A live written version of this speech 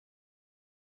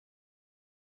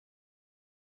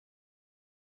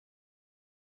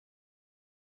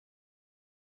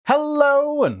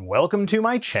Hello and welcome to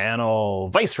my channel.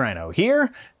 Vice Rhino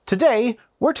here. Today,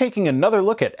 we're taking another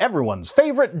look at everyone's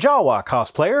favorite Jawa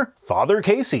cosplayer, Father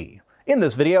Casey. In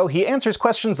this video, he answers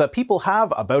questions that people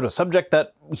have about a subject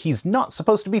that he's not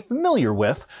supposed to be familiar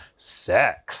with,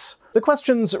 sex. The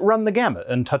questions run the gamut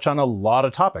and touch on a lot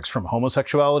of topics from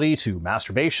homosexuality to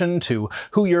masturbation to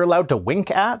who you're allowed to wink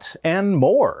at and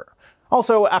more.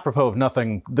 Also, apropos of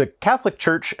nothing, the Catholic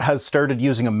Church has started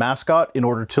using a mascot in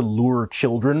order to lure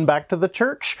children back to the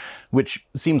church, which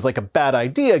seems like a bad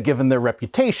idea given their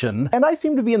reputation, and I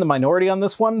seem to be in the minority on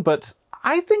this one, but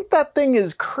I think that thing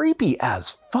is creepy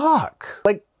as fuck.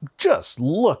 Like, just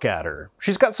look at her.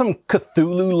 She's got some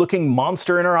Cthulhu-looking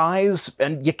monster in her eyes,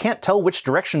 and you can't tell which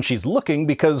direction she's looking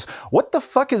because what the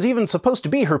fuck is even supposed to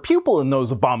be her pupil in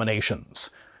those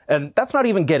abominations? And that's not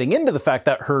even getting into the fact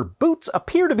that her boots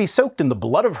appear to be soaked in the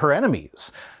blood of her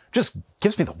enemies. Just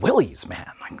gives me the willies, man.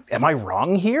 Like, am I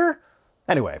wrong here?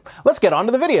 Anyway, let's get on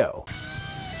to the video.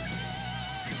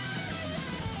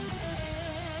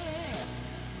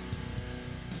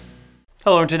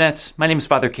 Hello Internet, my name is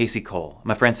Father Casey Cole. I'm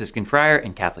a Franciscan friar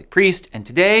and Catholic priest, and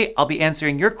today I'll be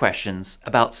answering your questions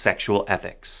about sexual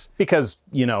ethics. Because,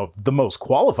 you know, the most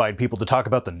qualified people to talk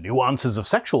about the nuances of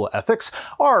sexual ethics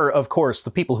are, of course,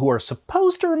 the people who are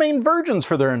supposed to remain virgins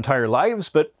for their entire lives,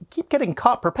 but keep getting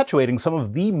caught perpetuating some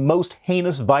of the most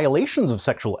heinous violations of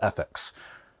sexual ethics.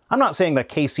 I'm not saying that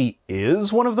Casey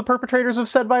is one of the perpetrators of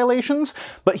said violations,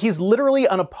 but he's literally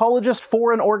an apologist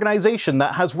for an organization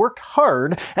that has worked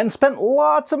hard and spent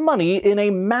lots of money in a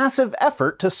massive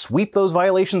effort to sweep those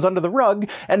violations under the rug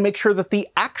and make sure that the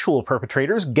actual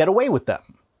perpetrators get away with them.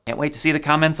 Can't wait to see the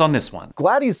comments on this one.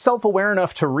 Glad he's self-aware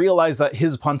enough to realize that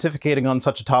his pontificating on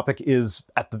such a topic is,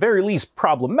 at the very least,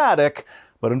 problematic,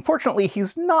 but unfortunately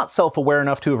he's not self-aware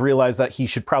enough to have realized that he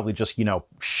should probably just,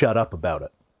 shut up about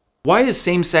it. Why is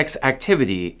same-sex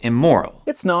activity immoral?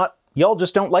 It's not. Y'all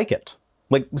just don't like it.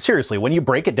 Like, seriously, when you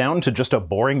break it down to just a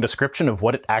boring description of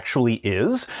what it actually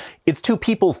is, it's two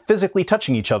people physically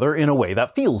touching each other in a way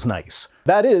that feels nice.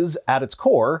 That is, at its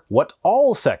core, what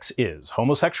all sex is.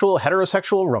 Homosexual,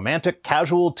 heterosexual, romantic,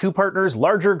 casual, two partners,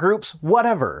 larger groups,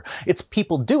 whatever. It's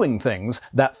people doing things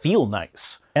that feel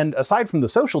nice. And aside from the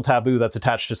social taboo that's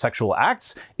attached to sexual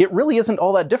acts, it really isn't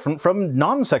all that different from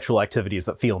non-sexual activities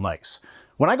that feel nice.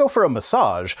 When I go for a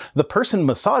massage, the person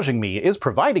massaging me is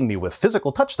providing me with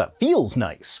physical touch that feels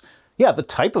nice. Yeah, the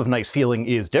type of nice feeling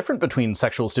is different between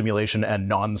sexual stimulation and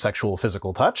non-sexual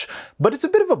physical touch, but it's a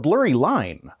bit of a blurry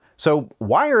line. So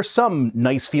why are some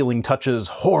nice feeling touches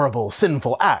horrible,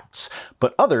 sinful acts,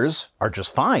 but others are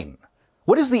just fine?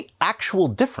 What is the actual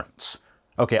difference?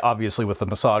 Okay, obviously with the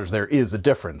massage there is a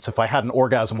difference. If I had an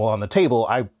orgasm while on the table,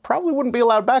 I probably wouldn't be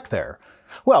allowed back there.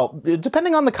 Well,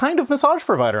 depending on the kind of massage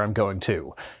provider I'm going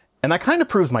to. And that kind of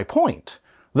proves my point.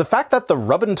 The fact that the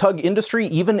rub and tug industry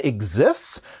even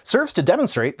exists serves to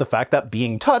demonstrate the fact that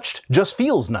being touched just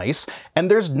feels nice,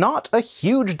 and there's not a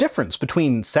huge difference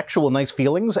between sexual nice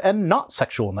feelings and not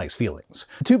sexual nice feelings.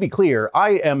 To be clear,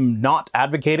 I am not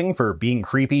advocating for being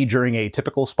creepy during a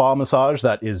typical spa massage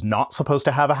that is not supposed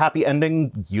to have a happy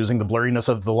ending, using the blurriness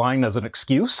of the line as an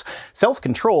excuse.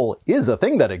 Self-control is a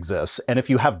thing that exists, and if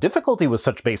you have difficulty with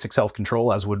such basic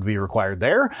self-control as would be required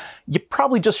there, you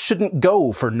probably just shouldn't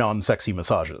go for non-sexy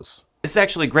massages. This is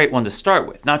actually a great one to start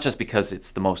with, not just because it's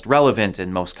the most relevant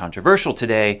and most controversial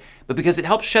today, but because it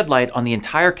helps shed light on the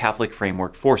entire Catholic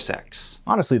framework for sex.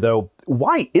 Honestly though,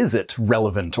 why is it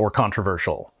relevant or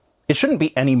controversial? It shouldn't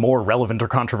be any more relevant or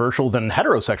controversial than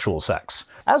heterosexual sex.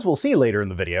 As we'll see later in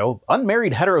the video,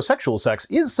 unmarried heterosexual sex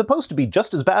is supposed to be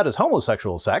just as bad as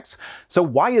homosexual sex, so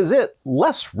why is it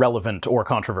less relevant or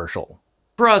controversial?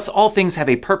 For us, all things have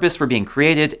a purpose for being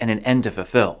created and an end to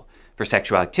fulfill. For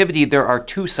sexual activity, there are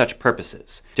two such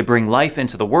purposes: to bring life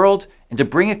into the world and to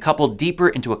bring a couple deeper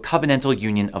into a covenantal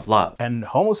union of love. And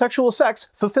homosexual sex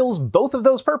fulfills both of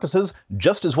those purposes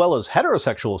just as well as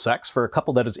heterosexual sex for a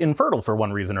couple that is infertile for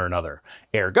one reason or another.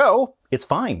 Ergo, it's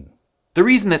fine. The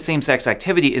reason that same-sex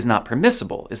activity is not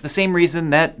permissible is the same reason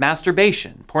that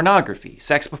masturbation, pornography,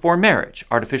 sex before marriage,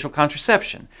 artificial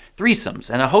contraception, threesomes,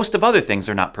 and a host of other things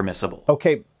are not permissible.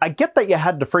 Okay, I get that you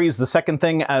had to phrase the second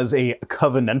thing as a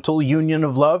covenantal union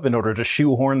of love in order to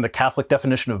shoehorn the Catholic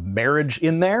definition of marriage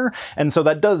in there, and so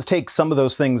that does take some of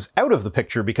those things out of the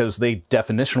picture because they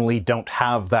definitionally don't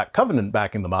have that covenant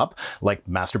backing them up, like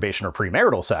masturbation or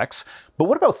premarital sex. But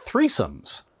what about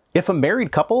threesomes? If a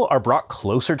married couple are brought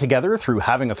closer together through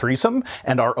having a threesome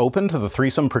and are open to the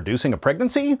threesome producing a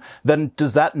pregnancy, then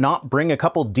does that not bring a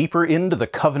couple deeper into the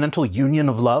covenantal union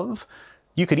of love?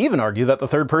 You could even argue that the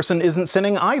third person isn't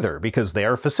sinning either, because they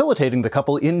are facilitating the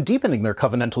couple in deepening their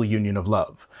covenantal union of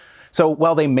love. So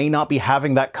while they may not be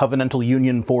having that covenantal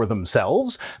union for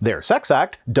themselves, their sex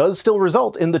act does still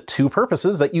result in the two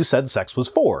purposes that you said sex was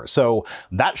for, so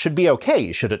that should be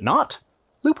okay, should it not?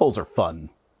 Loopholes are fun.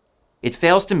 It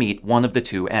fails to meet one of the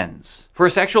two ends. For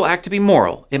a sexual act to be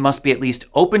moral, it must be at least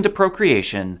open to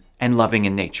procreation and loving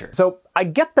in nature. So I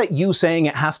get that you saying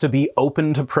it has to be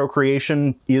open to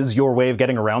procreation is your way of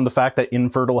getting around the fact that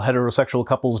infertile heterosexual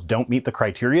couples don't meet the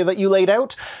criteria that you laid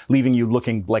out, leaving you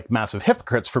looking like massive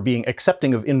hypocrites for being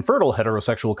accepting of infertile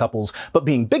heterosexual couples, but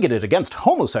being bigoted against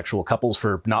homosexual couples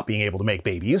for not being able to make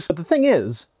babies. But the thing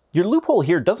is, your loophole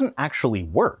here doesn't actually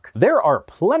work. There are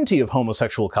plenty of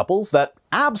homosexual couples that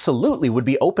absolutely would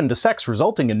be open to sex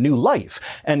resulting in new life,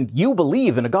 and you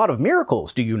believe in a God of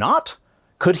miracles, do you not?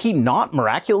 Could he not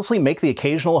miraculously make the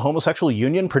occasional homosexual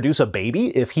union produce a baby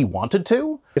if he wanted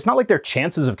to? It's not like their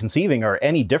chances of conceiving are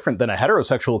any different than a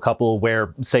heterosexual couple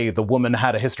where, say, the woman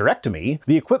had a hysterectomy.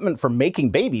 The equipment for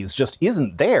making babies just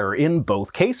isn't there in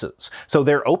both cases, so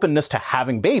their openness to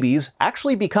having babies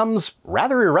actually becomes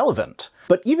rather irrelevant.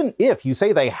 But even if you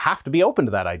say they have to be open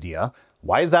to that idea,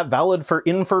 why is that valid for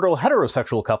infertile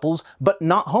heterosexual couples but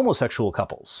not homosexual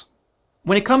couples?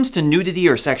 When it comes to nudity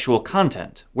or sexual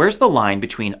content, where's the line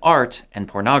between art and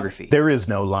pornography? There is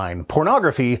no line.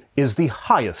 Pornography is the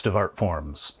highest of art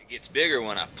forms. It gets bigger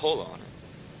when I pull on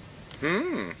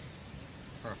it.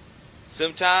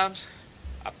 Sometimes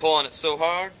I pull on it so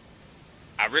hard,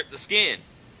 I rip the skin.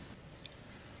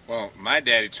 Well, my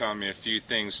daddy taught me a few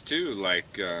things too,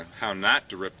 like how not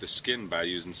to rip the skin by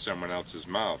using someone else's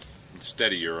mouth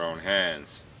instead of your own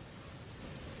hands.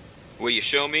 Will you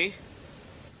show me?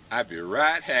 I'd be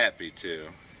right happy to.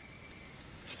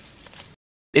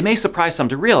 It may surprise some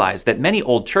to realize that many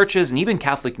old churches and even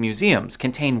Catholic museums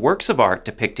contain works of art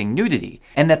depicting nudity,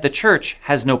 and that the church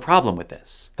has no problem with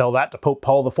this. Tell that to Pope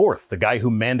Paul IV, the guy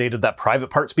who mandated that private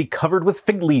parts be covered with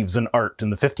fig leaves in art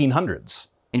in the 1500s.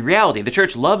 In reality, the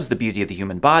church loves the beauty of the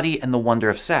human body and the wonder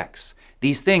of sex.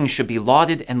 These things should be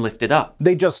lauded and lifted up.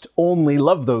 They just only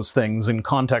love those things in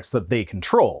contexts that they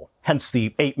control. Hence the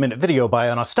 8-minute video by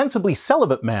an ostensibly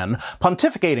celibate man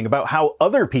pontificating about how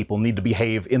other people need to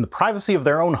behave in the privacy of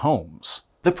their own homes.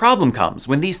 The problem comes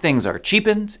when these things are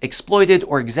cheapened, exploited,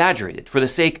 or exaggerated for the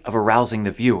sake of arousing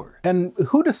the viewer. And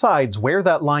who decides where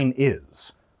that line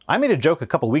is? I made a joke a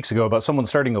couple weeks ago about someone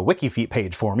starting a WikiFeet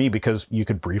page for me because you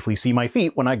could briefly see my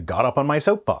feet when I got up on my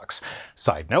soapbox.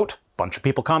 Side note, a bunch of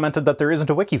people commented that there isn't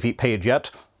a WikiFeet page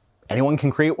yet. Anyone can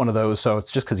create one of those, so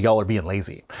it's just because y'all are being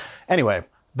lazy. Anyway,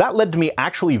 that led to me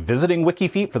actually visiting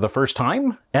WikiFeet for the first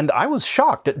time, and I was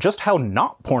shocked at just how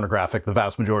not pornographic the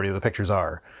vast majority of the pictures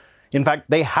are. In fact,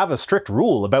 they have a strict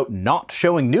rule about not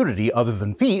showing nudity other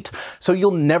than feet, so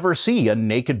you'll never see a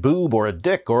naked boob or a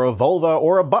dick or a vulva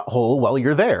or a butthole while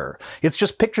you're there. It's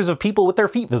just pictures of people with their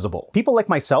feet visible. People like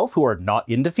myself who are not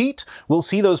into feet will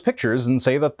see those pictures and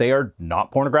say that they are not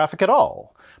pornographic at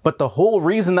all. But the whole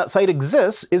reason that site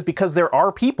exists is because there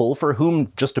are people for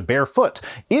whom just a bare foot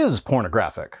is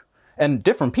pornographic. And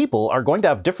different people are going to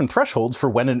have different thresholds for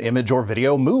when an image or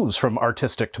video moves from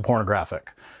artistic to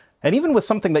pornographic. And even with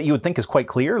something that you would think is quite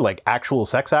clear, like actual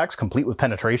sex acts complete with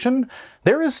penetration,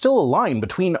 there is still a line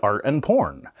between art and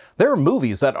porn. There are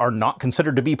movies that are not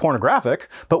considered to be pornographic,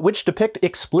 but which depict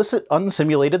explicit,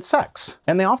 unsimulated sex.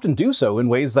 And they often do so in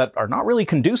ways that are not really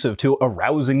conducive to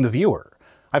arousing the viewer.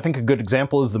 I think a good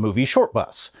example is the movie Short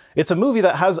Bus. It's a movie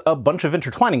that has a bunch of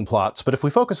intertwining plots, but if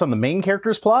we focus on the main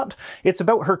character's plot, it's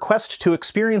about her quest to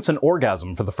experience an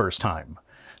orgasm for the first time.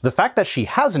 The fact that she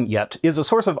hasn't yet is a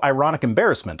source of ironic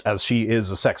embarrassment, as she is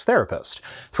a sex therapist.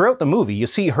 Throughout the movie, you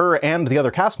see her and the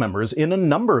other cast members in a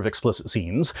number of explicit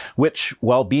scenes, which,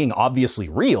 while being obviously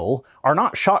real, are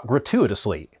not shot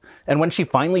gratuitously. And when she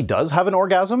finally does have an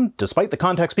orgasm, despite the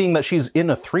context being that she's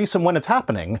in a threesome when it's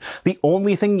happening, the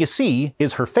only thing you see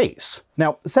is her face.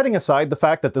 Now, setting aside the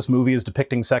fact that this movie is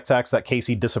depicting sex acts that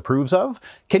Casey disapproves of,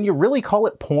 can you really call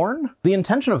it porn? The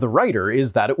intention of the writer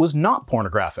is that it was not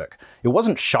pornographic. It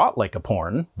wasn't shot like a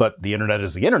porn, but the internet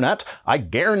is the internet. I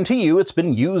guarantee you it's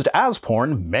been used as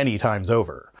porn many times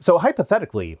over. So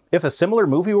hypothetically, if a similar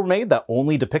movie were made that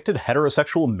only depicted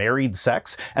heterosexual married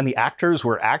sex and the actors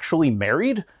were actually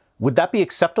married, would that be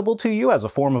acceptable to you as a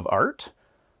form of art?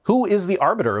 Who is the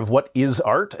arbiter of what is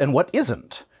art and what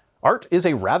isn't? Art is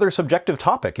a rather subjective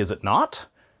topic, is it not?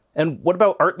 And what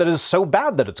about art that is so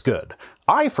bad that it's good?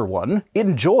 I, for one,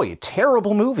 enjoy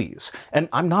terrible movies, and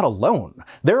I'm not alone.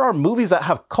 There are movies that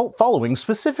have cult followings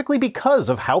specifically because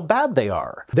of how bad they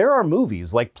are. There are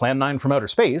movies like Plan 9 from Outer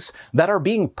Space that are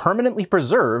being permanently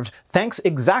preserved thanks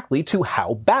exactly to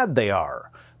how bad they are.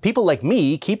 People like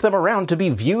me keep them around to be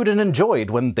viewed and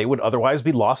enjoyed when they would otherwise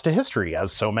be lost to history,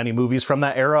 as so many movies from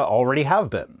that era already have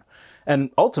been. And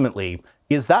ultimately,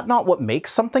 is that not what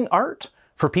makes something art?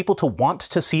 For people to want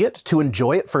to see it, to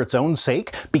enjoy it for its own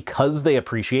sake, because they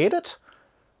appreciate it?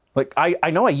 Like,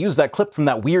 I know I used that clip from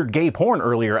that weird gay porn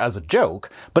earlier as a joke,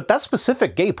 but that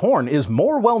specific gay porn is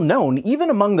more well known even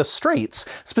among the straights,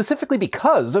 specifically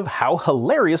because of how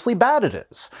hilariously bad it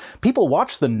is. People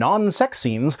watch the non-sex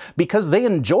scenes because they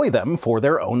enjoy them for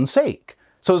their own sake.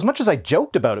 So as much as I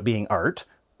joked about it being art,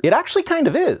 it actually kind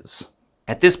of is.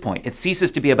 At this point, it ceases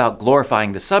to be about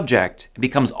glorifying the subject and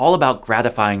becomes all about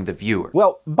gratifying the viewer.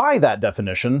 Well, by that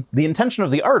definition, the intention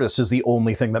of the artist is the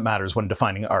only thing that matters when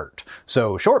defining art.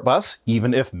 So Short Bus,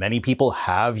 even if many people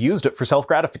have used it for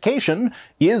self-gratification,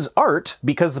 is art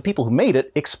because the people who made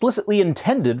it explicitly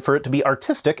intended for it to be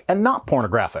artistic and not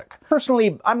pornographic.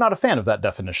 Personally, I'm not a fan of that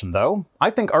definition, though. I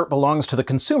think art belongs to the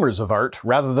consumers of art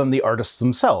rather than the artists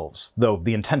themselves, though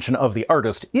the intention of the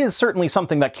artist is certainly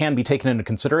something that can be taken into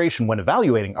consideration when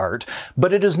evaluating art,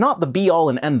 but it is not the be-all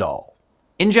and end-all.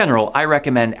 In general, I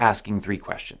recommend asking 3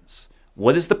 questions.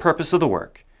 What is the purpose of the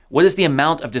work? What is the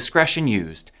amount of discretion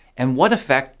used? And what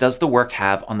effect does the work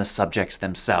have on the subjects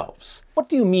themselves? What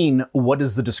do you mean, what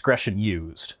is the discretion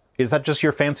used? Is that just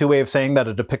your fancy way of saying that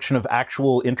a depiction of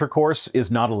actual intercourse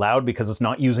is not allowed because it's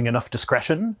not using enough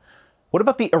discretion? What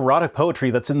about the erotic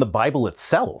poetry that's in the Bible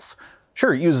itself?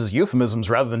 Sure, it uses euphemisms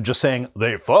rather than just saying,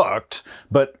 they fucked,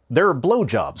 but there are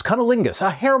blowjobs, cunnilingus,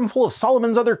 a harem full of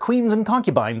Solomon's other queens and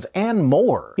concubines, and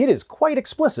more. It is quite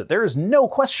explicit, there is no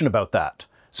question about that.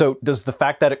 So does the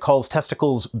fact that it calls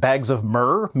testicles bags of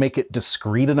myrrh make it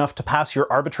discreet enough to pass your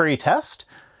arbitrary test?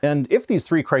 And if these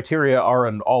 3 criteria are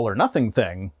an all-or-nothing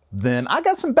thing, then I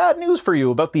got some bad news for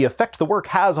you about the effect the work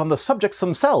has on the subjects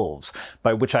themselves,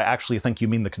 by which I actually think you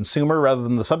mean the consumer rather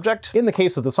than the subject. In the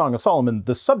case of the Song of Solomon,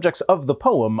 the subjects of the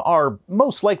poem are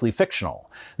most likely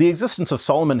fictional. The existence of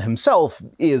Solomon himself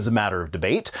is a matter of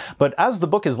debate, but as the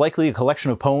book is likely a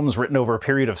collection of poems written over a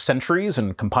period of centuries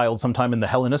and compiled sometime in the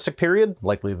Hellenistic period,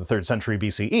 likely the 3rd century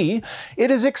BCE, it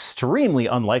is extremely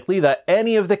unlikely that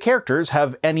any of the characters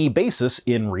have any basis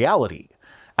in reality.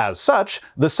 As such,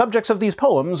 the subjects of these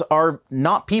poems are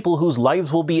not people whose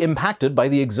lives will be impacted by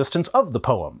the existence of the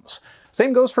poems.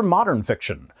 Same goes for modern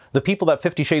fiction. The people that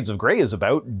 50 Shades of Grey is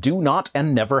about do not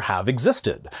and never have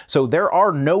existed, so there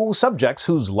are no subjects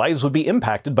whose lives would be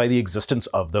impacted by the existence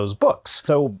of those books.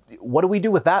 So what do we do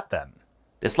with that then?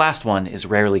 This last one is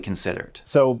rarely considered.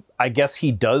 So I guess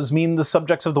he does mean the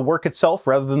subjects of the work itself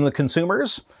rather than the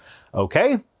consumers?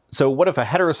 Okay. So what if a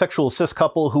heterosexual cis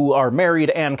couple who are married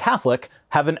and Catholic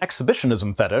have an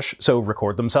exhibitionism fetish, so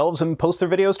record themselves and post their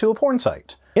videos to a porn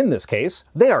site? In this case,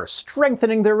 they are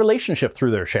strengthening their relationship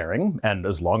through their sharing, and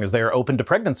as long as they are open to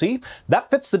pregnancy,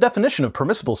 that fits the definition of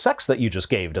permissible sex that you just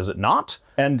gave, does it not?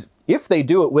 And if they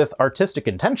do it with artistic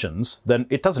intentions, then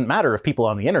it doesn't matter if people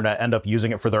on the internet end up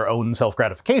using it for their own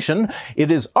self-gratification.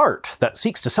 It is art that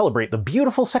seeks to celebrate the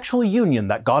beautiful sexual union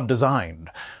that God designed.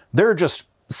 There are just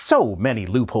so many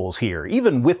loopholes here,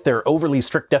 even with their overly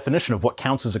strict definition of what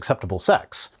counts as acceptable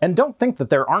sex. And don't think that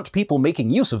there aren't people making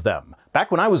use of them.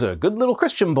 Back when I was a good little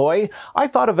Christian boy, I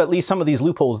thought of at least some of these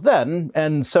loopholes then,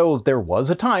 and so there was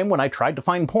a time when I tried to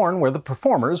find porn where the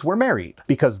performers were married,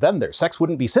 because then their sex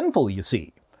wouldn't be sinful, you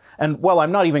see. And while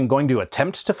I'm not even going to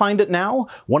attempt to find it now,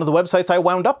 one of the websites I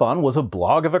wound up on was a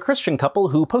blog of a Christian couple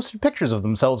who posted pictures of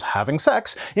themselves having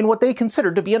sex in what they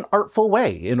considered to be an artful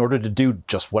way in order to do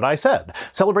just what I said,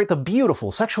 celebrate the beautiful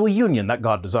sexual union that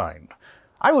God designed.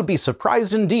 I would be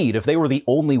surprised indeed if they were the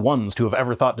only ones to have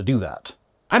ever thought to do that.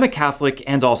 I'm a Catholic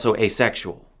and also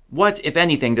asexual. What, if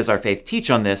anything, does our faith teach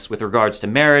on this with regards to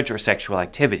marriage or sexual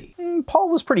activity? Paul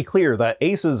was pretty clear that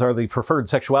aces are the preferred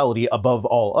sexuality above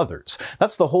all others.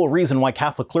 That's the whole reason why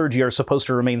Catholic clergy are supposed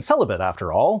to remain celibate,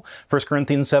 after all. 1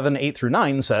 Corinthians 7,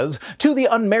 8-9 says, "To the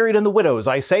unmarried and the widows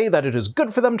I say that it is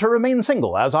good for them to remain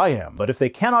single, as I am. But if they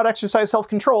cannot exercise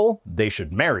self-control, they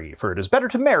should marry, for it is better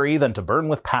to marry than to burn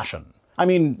with passion." I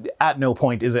mean, at no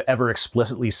point is it ever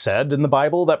explicitly said in the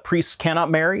Bible that priests cannot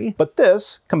marry, but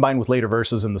this, combined with later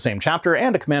verses in the same chapter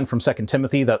and a command from 2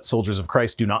 Timothy that soldiers of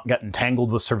Christ do not get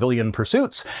entangled with civilian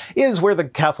pursuits, is where the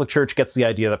Catholic Church gets the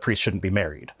idea that priests shouldn't be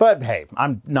married. But hey,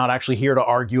 I'm not actually here to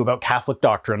argue about Catholic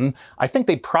doctrine. I think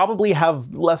they'd probably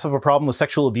have less of a problem with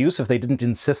sexual abuse if they didn't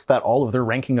insist that all of their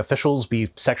ranking officials be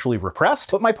sexually repressed.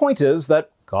 But my point is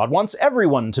that God wants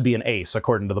everyone to be an ace,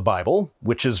 according to the Bible,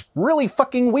 which is really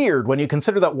fucking weird when you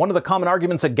consider that one of the common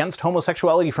arguments against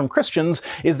homosexuality from Christians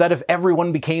is that if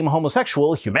everyone became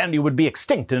homosexual, humanity would be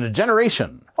extinct in a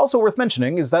generation. Also worth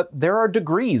mentioning is that there are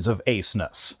degrees of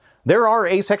aceness. There are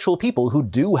asexual people who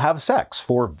do have sex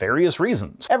for various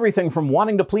reasons. Everything from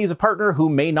wanting to please a partner who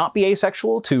may not be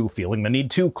asexual to feeling the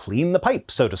need to clean the pipe,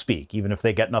 so to speak, even if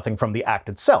they get nothing from the act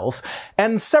itself,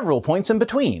 and several points in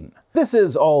between. This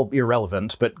is all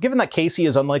irrelevant, but given that Casey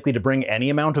is unlikely to bring any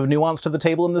amount of nuance to the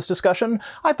table in this discussion,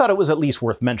 I thought it was at least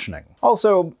worth mentioning.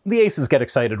 Also, the aces get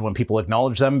excited when people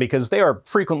acknowledge them because they are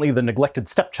frequently the neglected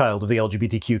stepchild of the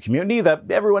LGBTQ community that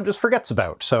everyone just forgets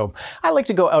about, so I like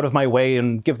to go out of my way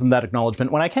and give them that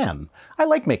acknowledgement when I can. I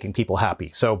like making people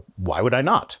happy, so why would I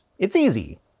not? It's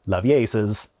easy. Love you,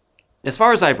 aces. As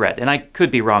far as I've read, and I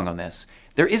could be wrong on this,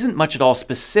 there isn't much at all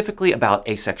specifically about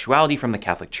asexuality from the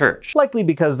Catholic Church. Likely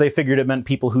because they figured it meant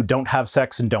people who don't have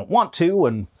sex and don't want to,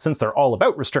 and since they're all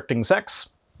about restricting sex,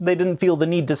 they didn't feel the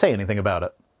need to say anything about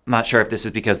it. I'm not sure if this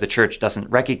is because the Church doesn't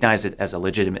recognize it as a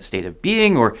legitimate state of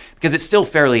being, or because it's still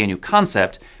fairly a new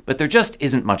concept, but there just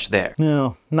isn't much there.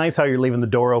 No, nice how you're leaving the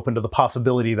door open to the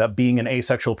possibility that being an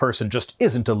asexual person just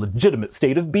isn't a legitimate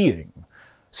state of being.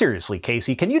 Seriously,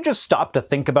 Casey, can you just stop to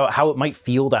think about how it might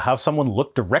feel to have someone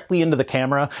look directly into the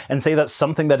camera and say that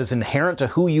something that is inherent to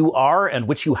who you are and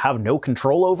which you have no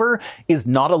control over is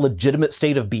not a legitimate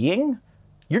state of being?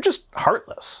 You're just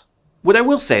heartless. What I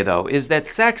will say, though, is that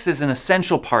sex is an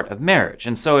essential part of marriage,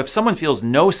 and so if someone feels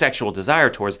no sexual desire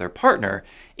towards their partner,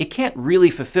 it can't really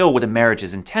fulfill what a marriage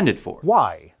is intended for.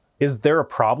 Why? Is there a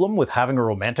problem with having a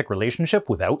romantic relationship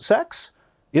without sex?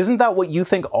 Isn't that what you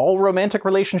think all romantic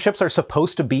relationships are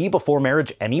supposed to be before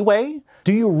marriage anyway?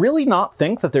 Do you really not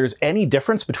think that there's any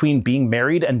difference between being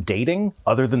married and dating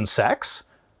other than sex?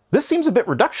 This seems a bit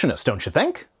reductionist, don't you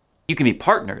think? You can be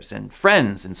partners and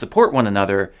friends and support one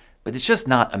another, but it's just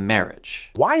not a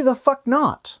marriage. Why the fuck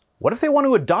not? What if they want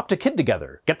to adopt a kid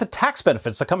together, get the tax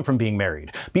benefits that come from being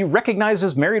married, be recognized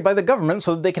as married by the government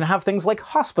so that they can have things like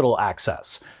hospital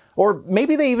access? Or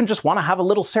maybe they even just want to have a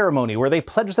little ceremony where they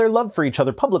pledge their love for each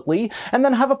other publicly and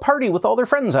then have a party with all their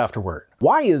friends afterward.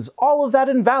 Why is all of that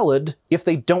invalid if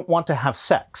they don't want to have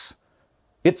sex?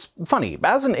 It's funny,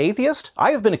 as an atheist,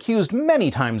 I have been accused many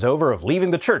times over of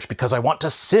leaving the church because I want to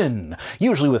sin,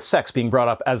 usually with sex being brought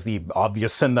up as the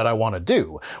obvious sin that I want to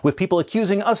do, with people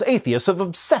accusing us atheists of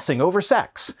obsessing over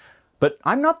sex. But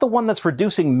I'm not the one that's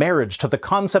reducing marriage to the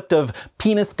concept of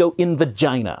penis go in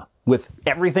vagina, with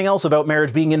everything else about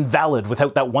marriage being invalid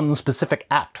without that one specific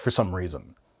act for some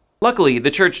reason. Luckily,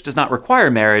 the Church does not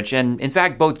require marriage, and in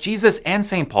fact, both Jesus and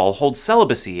St. Paul hold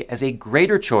celibacy as a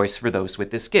greater choice for those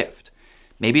with this gift.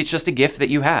 Maybe it's just a gift that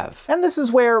you have. And this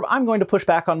is where I'm going to push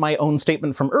back on my own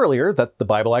statement from earlier that the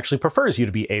Bible actually prefers you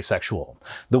to be asexual.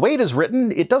 The way it is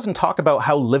written, it doesn't talk about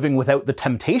how living without the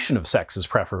temptation of sex is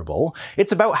preferable.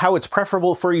 It's about how it's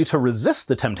preferable for you to resist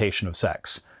the temptation of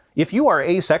sex. If you are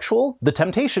asexual, the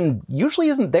temptation usually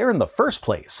isn't there in the first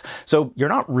place. So you're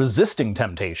not resisting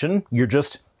temptation, you're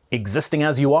just existing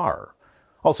as you are.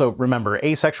 Also, remember,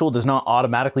 asexual does not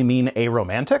automatically mean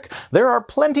aromantic. There are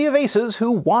plenty of aces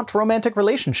who want romantic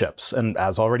relationships, and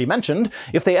as already mentioned,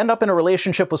 if they end up in a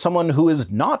relationship with someone who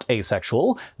is not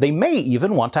asexual, they may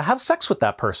even want to have sex with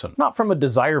that person. Not from a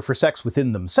desire for sex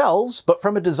within themselves, but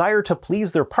from a desire to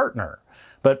please their partner.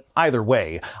 But either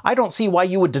way, I don't see why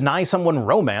you would deny someone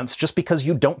romance just because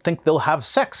you don't think they'll have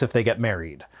sex if they get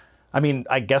married. I mean,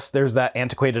 I guess there's that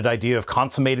antiquated idea of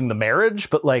consummating the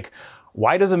marriage, but like,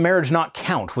 why does a marriage not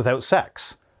count without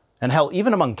sex? And hell,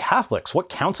 even among Catholics, what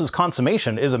counts as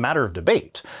consummation is a matter of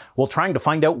debate. While trying to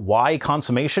find out why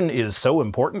consummation is so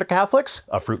important to Catholics,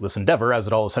 a fruitless endeavor as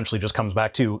it all essentially just comes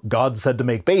back to God said to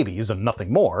make babies and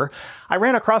nothing more, I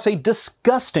ran across a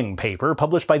disgusting paper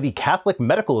published by the Catholic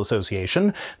Medical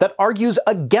Association that argues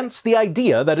against the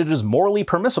idea that it is morally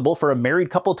permissible for a married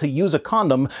couple to use a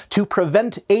condom to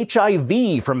prevent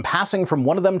HIV from passing from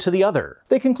one of them to the other.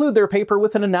 They conclude their paper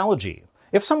with an analogy.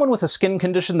 If someone with a skin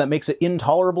condition that makes it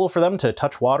intolerable for them to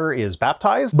touch water is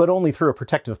baptized, but only through a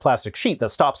protective plastic sheet that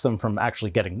stops them from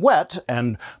actually getting wet,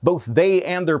 and both they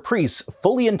and their priests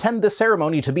fully intend this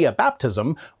ceremony to be a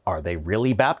baptism, are they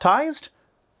really baptized?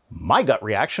 My gut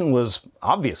reaction was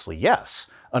obviously yes.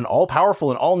 An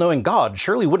all-powerful and all-knowing God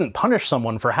surely wouldn't punish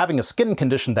someone for having a skin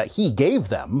condition that he gave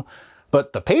them.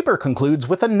 But the paper concludes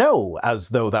with a no, as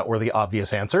though that were the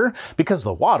obvious answer, because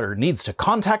the water needs to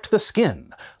contact the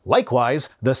skin. Likewise,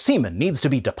 the semen needs to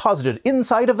be deposited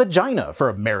inside a vagina for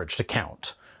a marriage to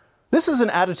count. This is an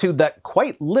attitude that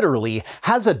quite literally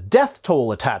has a death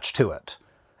toll attached to it.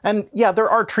 And yeah, there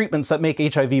are treatments that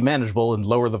make HIV manageable and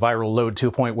lower the viral load to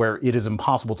a point where it is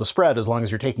impossible to spread as long as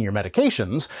you're taking your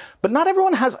medications, but not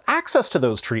everyone has access to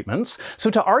those treatments, so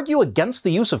to argue against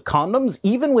the use of condoms,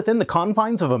 even within the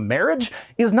confines of a marriage,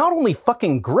 is not only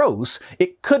fucking gross,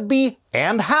 it could be,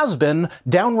 and has been,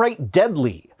 downright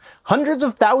deadly. Hundreds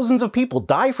of thousands of people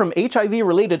die from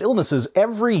HIV-related illnesses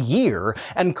every year,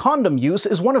 and condom use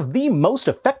is one of the most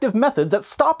effective methods at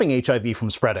stopping HIV from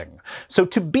spreading. So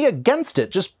to be against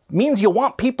it just means you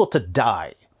want people to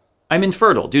die. I'm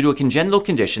infertile due to a congenital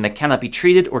condition that cannot be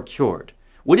treated or cured.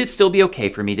 Would it still be okay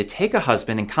for me to take a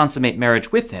husband and consummate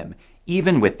marriage with him,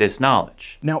 even with this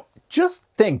knowledge? Now, just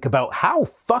think about how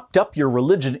fucked up your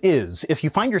religion is if you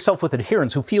find yourself with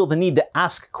adherents who feel the need to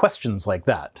ask questions like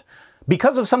that.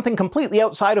 Because of something completely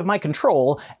outside of my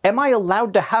control, am I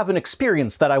allowed to have an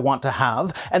experience that I want to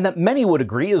have, and that many would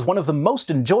agree is one of the most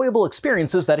enjoyable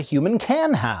experiences that a human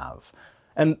can have?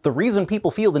 And the reason people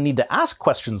feel the need to ask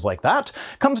questions like that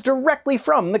comes directly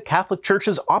from the Catholic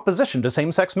Church's opposition to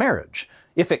same-sex marriage.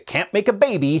 If it can't make a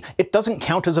baby, it doesn't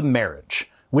count as a marriage.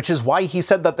 Which is why he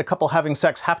said that the couple having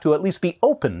sex have to at least be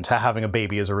open to having a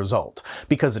baby as a result.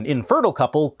 Because an infertile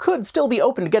couple could still be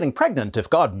open to getting pregnant if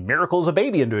God miracles a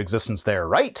baby into existence there,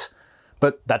 right?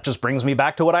 But that just brings me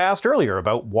back to what I asked earlier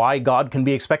about why God can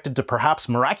be expected to perhaps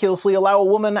miraculously allow a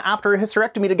woman after a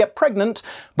hysterectomy to get pregnant,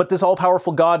 but this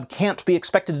all-powerful God can't be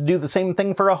expected to do the same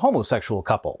thing for a homosexual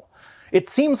couple. It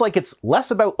seems like it's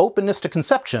less about openness to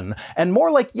conception, and more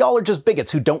like y'all are just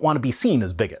bigots who don't want to be seen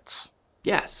as bigots.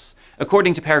 Yes.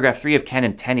 According to paragraph 3 of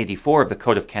Canon 1084 of the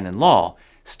Code of Canon Law,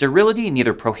 sterility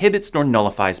neither prohibits nor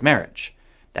nullifies marriage.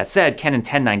 That said, Canon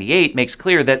 1098 makes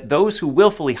clear that those who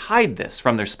willfully hide this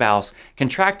from their spouse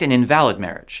contract an invalid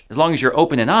marriage. As long as you're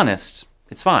open and honest,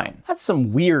 it's fine. That's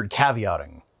some weird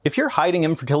caveating. If you're hiding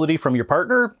infertility from your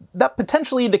partner, that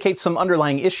potentially indicates some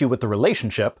underlying issue with the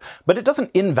relationship, but it doesn't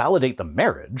invalidate the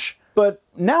marriage. But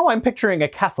now I'm picturing a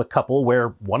Catholic couple where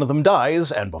one of them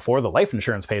dies, and before the life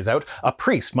insurance pays out, a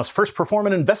priest must first perform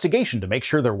an investigation to make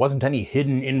sure there wasn't any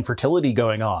hidden infertility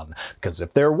going on. Because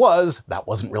if there was, that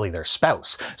wasn't really their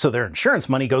spouse, so their insurance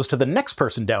money goes to the next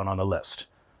person down on the list.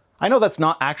 I know that's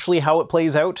not actually how it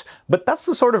plays out, but that's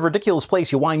the sort of ridiculous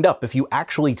place you wind up if you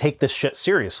actually take this shit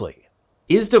seriously.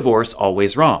 Is divorce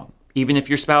always wrong? Even if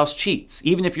your spouse cheats,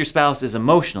 even if your spouse is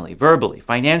emotionally, verbally,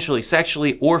 financially,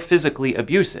 sexually, or physically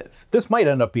abusive? This might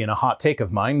end up being a hot take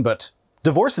of mine, but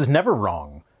divorce is never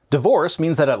wrong. Divorce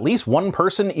means that at least one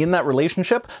person in that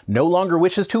relationship no longer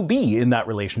wishes to be in that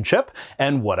relationship,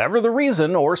 and whatever the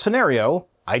reason or scenario,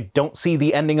 I don't see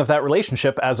the ending of that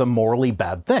relationship as a morally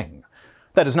bad thing.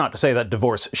 That is not to say that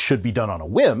divorce should be done on a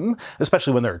whim,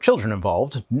 especially when there are children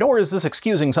involved, nor is this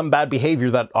excusing some bad behavior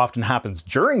that often happens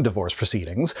during divorce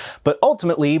proceedings, but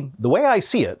ultimately, the way I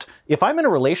see it, if I'm in a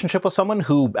relationship with someone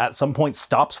who at some point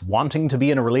stops wanting to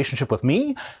be in a relationship with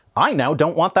me, I now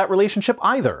don't want that relationship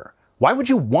either. Why would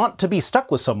you want to be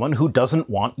stuck with someone who doesn't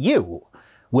want you?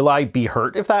 Will I be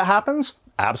hurt if that happens?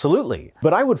 Absolutely.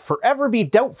 But I would forever be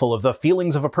doubtful of the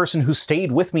feelings of a person who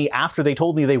stayed with me after they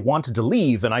told me they wanted to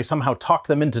leave and I somehow talked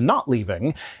them into not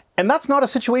leaving, and that's not a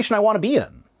situation I want to be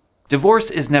in. Divorce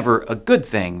is never a good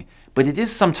thing, but it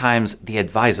is sometimes the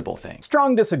advisable thing.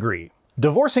 Strong disagree.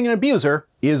 Divorcing an abuser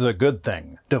is a good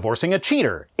thing. Divorcing a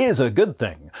cheater is a good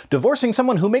thing. Divorcing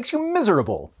someone who makes you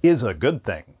miserable is a good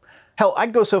thing. Hell,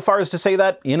 I'd go so far as to say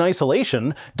that, in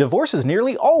isolation, divorce is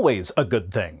nearly always a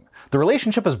good thing. The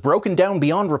relationship is broken down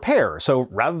beyond repair, so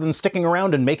rather than sticking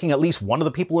around and making at least one of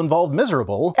the people involved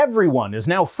miserable, everyone is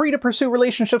now free to pursue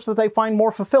relationships that they find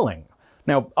more fulfilling.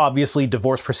 Now, obviously,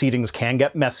 divorce proceedings can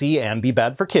get messy and be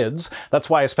bad for kids. That's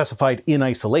why I specified in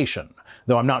isolation.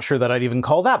 Though I'm not sure that I'd even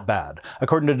call that bad.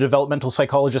 According to developmental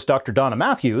psychologist Dr. Donna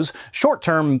Matthews,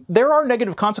 short-term, there are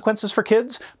negative consequences for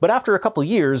kids, but after a couple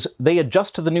years, they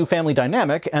adjust to the new family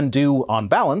dynamic and do, on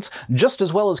balance, just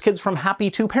as well as kids from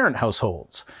happy two-parent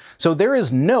households. So there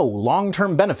is no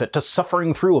long-term benefit to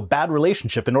suffering through a bad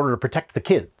relationship in order to protect the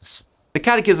kids. The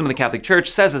Catechism of the Catholic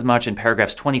Church says as much in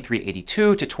paragraphs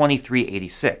 2382 to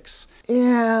 2386.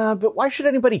 Yeah, but why should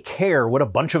anybody care what a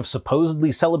bunch of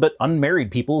supposedly celibate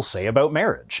unmarried people say about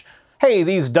marriage? Hey,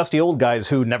 these dusty old guys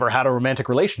who never had a romantic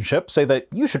relationship say that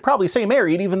you should probably stay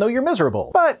married even though you're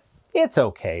miserable. But it's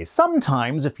okay.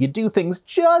 Sometimes if you do things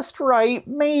just right,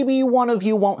 maybe one of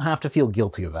you won't have to feel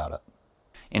guilty about it.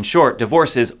 In short,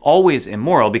 divorce is always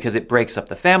immoral because it breaks up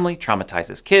the family,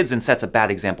 traumatizes kids, and sets a bad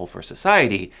example for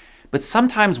society. But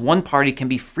sometimes one party can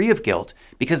be free of guilt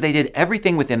because they did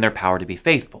everything within their power to be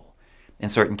faithful. In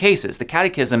certain cases, the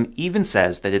Catechism even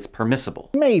says that it's permissible.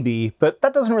 Maybe, but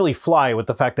that doesn't really fly with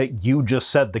the fact that you just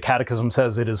said the Catechism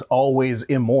says it is always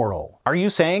immoral. Are you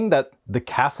saying that the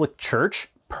Catholic Church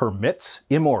permits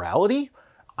immorality?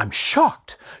 I'm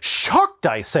shocked. Shocked,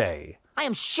 I say. I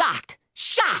am shocked.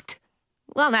 Shocked!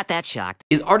 Well, not that shocked.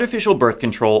 Is artificial birth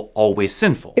control always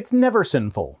sinful? It's never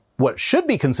sinful. What should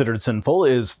be considered sinful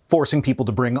is forcing people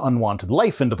to bring unwanted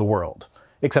life into the world.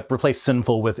 except replace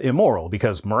sinful with immoral,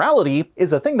 because morality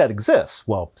is a thing that exists,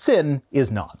 while sin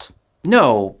is not.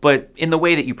 No, but in the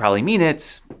way that you probably mean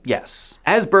it, yes.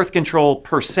 As birth control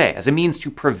per se, as a means to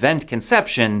prevent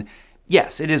conception,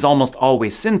 yes, it is almost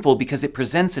always sinful because it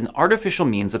presents an artificial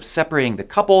means of separating the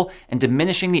couple and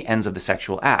diminishing the ends of the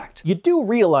sexual act. You do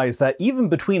realize that even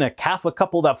between a Catholic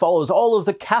couple that follows all of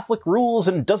the Catholic rules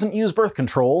and doesn't use birth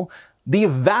control, the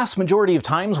vast majority of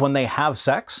times when they have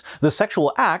sex, the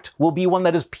sexual act will be one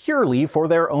that is purely for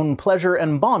their own pleasure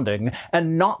and bonding,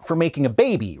 and not for making a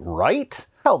baby, right?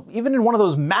 Hell, even in one of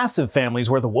those massive families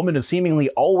where the woman is seemingly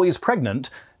always pregnant,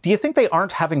 do you think they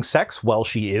aren't having sex while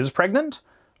she is pregnant?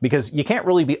 Because you can't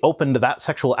really be open to that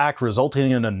sexual act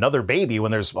resulting in another baby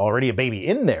when there's already a baby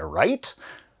in there, right?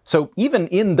 So even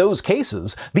in those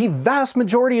cases, the vast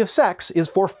majority of sex is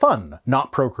for fun,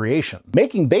 not procreation.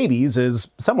 Making babies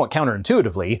is, somewhat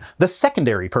counterintuitively, the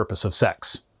secondary purpose of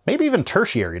sex. Maybe even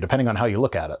tertiary, depending on how you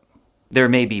look at it. There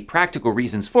may be practical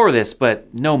reasons for this,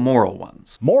 but no moral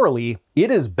ones. Morally,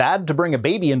 it is bad to bring a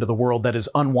baby into the world that is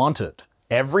unwanted.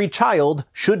 Every child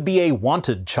should be a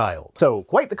wanted child. So,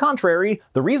 quite the contrary,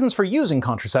 the reasons for using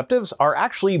contraceptives are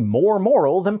actually more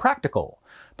moral than practical.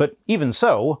 But even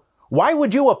so, why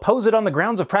would you oppose it on the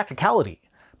grounds of practicality?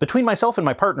 Between myself and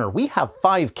my partner, we have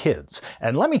 5 kids,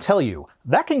 and let me tell you,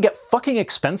 that can get fucking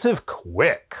expensive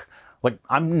quick. Like,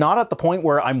 I'm not at the point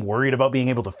where I'm worried about being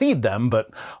able to feed them, but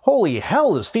holy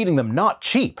hell is feeding them not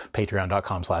cheap.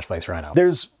 Patreon.com/ViceRhino.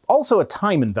 There's also a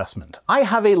time investment. I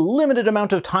have a limited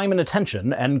amount of time and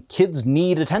attention, and kids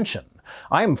need attention.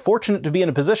 I am fortunate to be in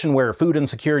a position where food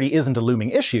insecurity isn't a looming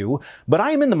issue, but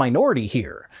I am in the minority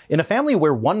here. In a family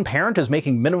where one parent is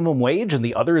making minimum wage and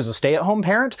the other is a stay-at-home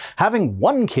parent, having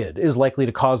one kid is likely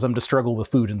to cause them to struggle with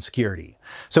food insecurity.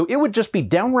 So it would just be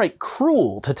downright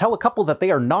cruel to tell a couple that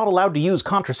they are not allowed to use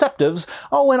contraceptives.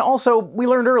 Oh, and also, we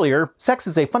learned earlier, sex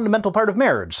is a fundamental part of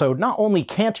marriage, so not only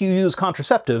can't you use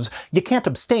contraceptives, you can't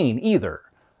abstain either.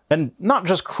 And not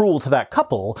just cruel to that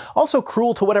couple, also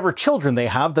cruel to whatever children they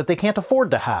have that they can't afford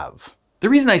to have. The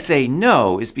reason I say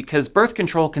no is because birth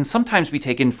control can sometimes be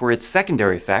taken for its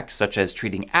secondary effects, such as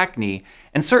treating acne,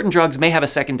 and certain drugs may have a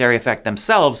secondary effect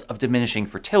themselves of diminishing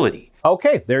fertility.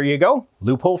 Okay, there you go.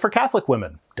 Loophole for Catholic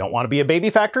women. Don't want to be a baby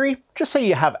factory? Just say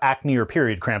you have acne or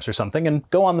period cramps or something and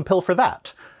go on the pill for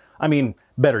that. I mean,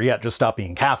 better yet, just stop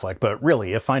being Catholic, but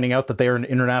really, if finding out that they are an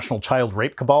international child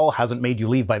rape cabal hasn't made you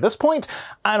leave by this point,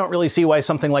 I don't really see why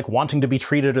something like wanting to be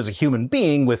treated as a human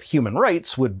being with human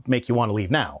rights would make you want to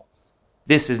leave now.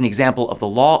 This is an example of the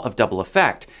law of double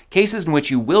effect, cases in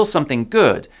which you will something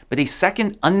good, but a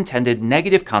second unintended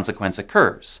negative consequence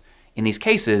occurs. In these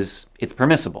cases, it's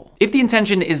permissible. If the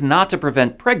intention is not to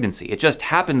prevent pregnancy, it just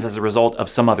happens as a result of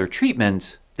some other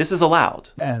treatment, this is allowed.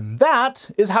 And that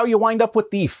is how you wind up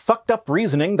with the fucked up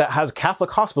reasoning that has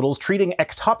Catholic hospitals treating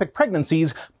ectopic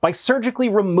pregnancies by surgically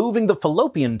removing the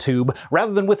fallopian tube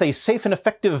rather than with a safe and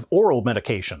effective oral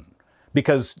medication.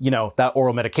 Because, you know, that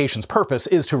oral medication's purpose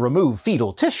is to remove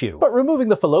fetal tissue. But removing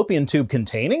the fallopian tube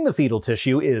containing the fetal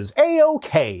tissue is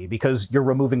a-okay, because you're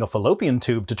removing a fallopian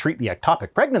tube to treat the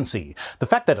ectopic pregnancy. The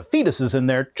fact that a fetus is in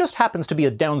there just happens to be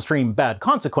a downstream bad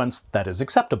consequence that is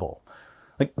acceptable.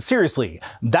 Like, seriously,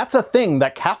 that's a thing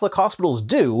that Catholic hospitals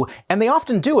do, and they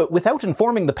often do it without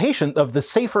informing the patient of the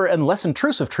safer and less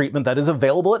intrusive treatment that is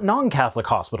available at non-Catholic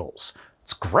hospitals.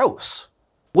 It's gross.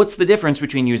 What's the difference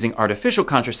between using artificial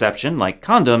contraception, like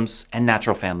condoms, and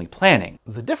natural family planning?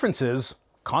 The difference is,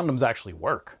 condoms actually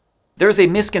work. There's a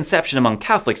misconception among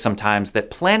Catholics sometimes that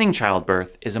planning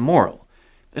childbirth is immoral.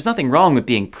 There's nothing wrong with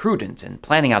being prudent and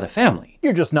planning out a family.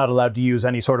 You're just not allowed to use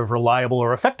any sort of reliable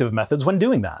or effective methods when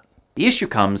doing that. The issue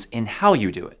comes in how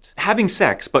you do it. Having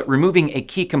sex, but removing a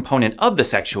key component of the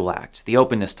sexual act, the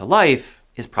openness to life,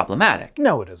 is problematic.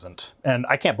 No, it isn't. And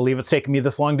I can't believe it's taken me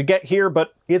this long to get here,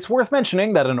 but it's worth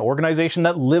mentioning that an organization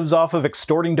that lives off of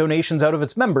extorting donations out of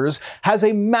its members has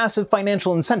a massive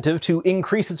financial incentive to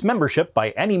increase its membership by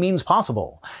any means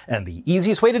possible. And the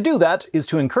easiest way to do that is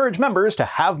to encourage members to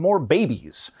have more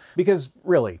babies. Because,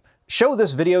 really, show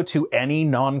this video to any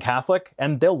non-Catholic,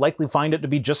 and they'll likely find it to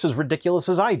be just as ridiculous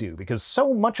as I do, because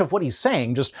so much of what he's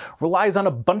saying just relies on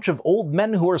a bunch of old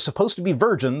men who are supposed to be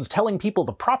virgins telling people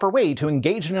the proper way to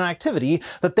engage in an activity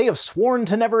that they have sworn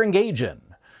to never engage in.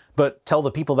 But tell the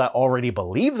people that already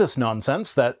believe this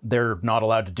nonsense that they're not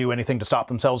allowed to do anything to stop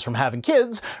themselves from having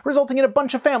kids, resulting in a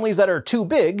bunch of families that are too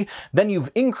big, then you've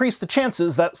increased the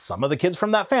chances that some of the kids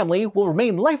from that family will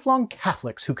remain lifelong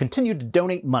Catholics who continue to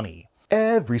donate money.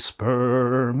 Every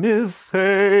sperm is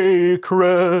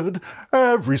sacred.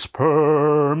 Every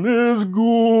sperm is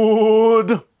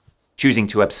good. Choosing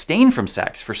to abstain from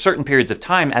sex for certain periods of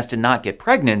time as to not get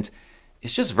pregnant,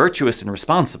 is just virtuous and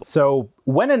responsible. So,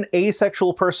 when an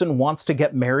asexual person wants to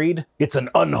get married, it's an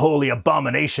unholy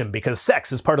abomination because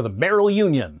sex is part of the marital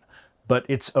union. But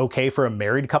it's okay for a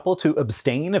married couple to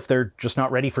abstain if they're just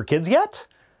not ready for kids yet?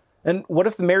 And what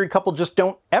if the married couple just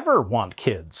don't ever want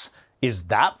kids? Is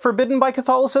that forbidden by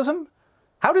Catholicism?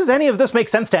 How does any of this make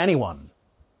sense to anyone?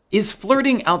 Is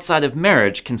flirting outside of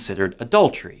marriage considered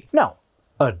adultery? No.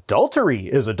 Adultery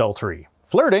is adultery.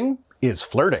 Flirting is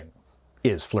flirting.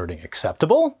 Is flirting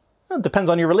acceptable? It depends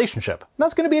on your relationship.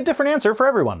 That's going to be a different answer for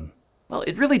everyone. Well,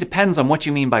 it really depends on what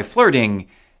you mean by flirting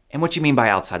and what you mean by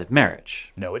outside of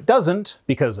marriage. No, it doesn't,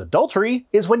 because adultery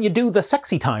is when you do the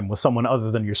sexy time with someone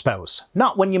other than your spouse,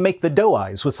 not when you make the doe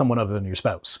eyes with someone other than your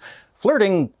spouse.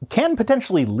 Flirting can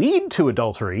potentially lead to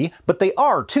adultery, but they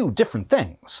are two different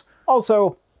things.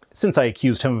 Also, since I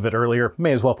accused him of it earlier,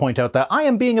 may as well point out that I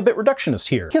am being a bit reductionist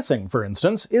here. Kissing, for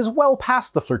instance, is well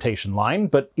past the flirtation line,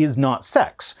 but is not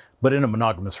sex, but in a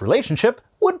monogamous relationship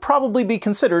would probably be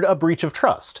considered a breach of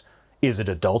trust. Is it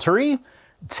adultery?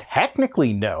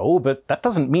 Technically no, but that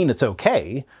doesn't mean it's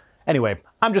okay. Anyway,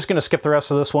 I'm just going to skip the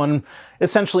rest of this one.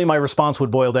 Essentially, my response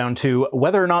would boil down to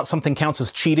whether or not something counts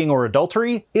as cheating or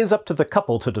adultery is up to the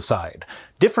couple to decide.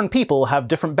 Different people have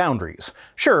different boundaries.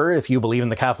 Sure, if you believe in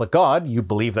the Catholic God, you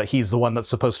believe that he's the one that's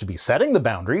supposed to be setting the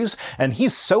boundaries, and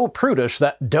he's so prudish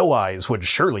that doe eyes would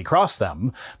surely cross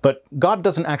them. But God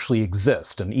doesn't actually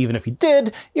exist, and even if he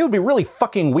did, it would be really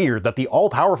fucking weird that the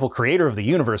all-powerful creator of the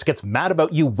universe gets mad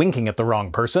about you winking at the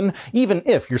wrong person, even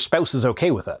if your spouse is okay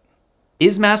with it.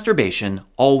 Is masturbation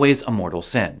always a mortal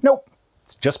sin? Nope.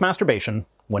 It's just masturbation.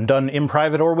 When done in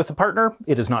private or with a partner,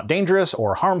 it is not dangerous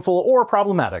or harmful or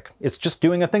problematic. It's just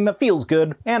doing a thing that feels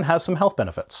good and has some health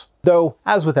benefits. Though,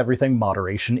 as with everything,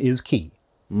 moderation is key.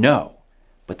 No.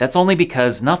 But that's only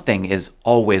because nothing is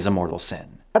always a mortal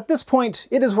sin. At this point,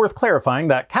 it is worth clarifying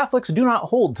that Catholics do not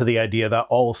hold to the idea that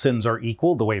all sins are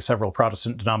equal the way several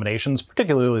Protestant denominations,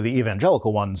 particularly the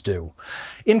evangelical ones, do.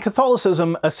 In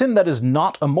Catholicism, a sin that is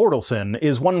not a mortal sin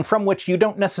is one from which you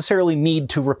don't necessarily need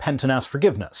to repent and ask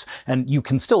forgiveness, and you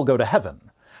can still go to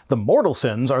heaven. The mortal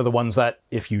sins are the ones that,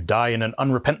 if you die in an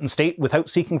unrepentant state without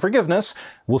seeking forgiveness,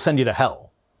 will send you to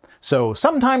hell. So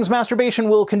sometimes masturbation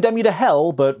will condemn you to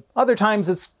hell, but other times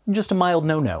it's just a mild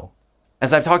no-no.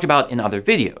 As I've talked about in other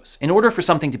videos, in order for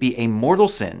something to be a mortal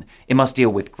sin, it must deal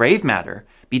with grave matter,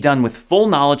 be done with full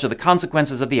knowledge of the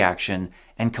consequences of the action,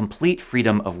 and complete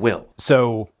freedom of will.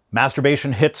 So,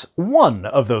 masturbation hits one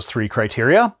of those three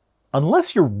criteria,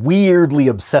 unless you're weirdly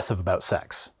obsessive about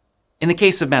sex. In the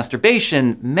case of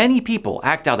masturbation, many people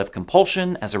act out of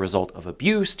compulsion as a result of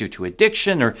abuse, due to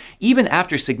addiction, or even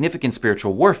after significant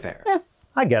spiritual warfare.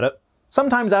 I get it.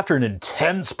 Sometimes after an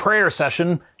intense prayer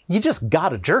session, you just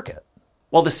gotta jerk it.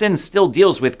 While the sin still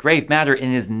deals with grave matter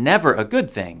and is never a good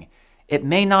thing, it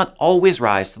may not always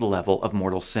rise to the level of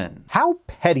mortal sin. How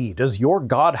petty does your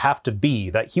God have to be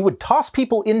that he would toss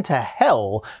people into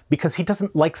hell because he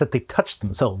doesn't like that they touched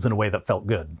themselves in a way that felt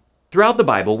good? Throughout the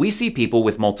Bible, we see people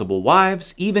with multiple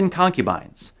wives, even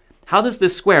concubines. How does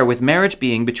this square with marriage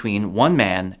being between one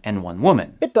man and one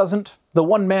woman? It doesn't. The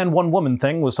one man, one woman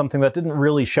thing was something that didn't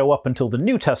really show up until the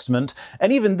New Testament,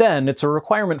 and even then, it's a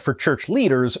requirement for church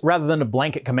leaders rather than a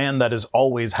blanket command that is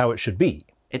always how it should be.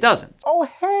 It doesn't. Oh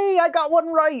hey, I got one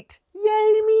right!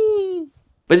 Yay me!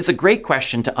 But it's a great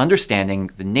question to understanding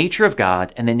the nature of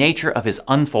God and the nature of his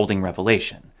unfolding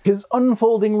revelation. His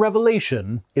unfolding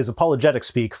revelation is apologetic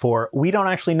speak for we don't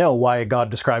actually know why a God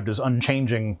described as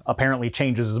unchanging apparently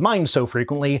changes his mind so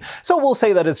frequently, so we'll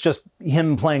say that it's just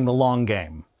him playing the long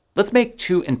game. Let's make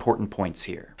two important points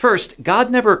here. First, God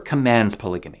never commands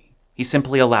polygamy. He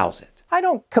simply allows it. I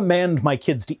don't command my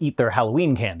kids to eat their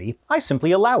Halloween candy, I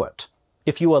simply allow it.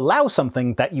 If you allow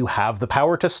something that you have the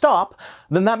power to stop,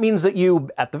 then that means that you,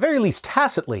 at the very least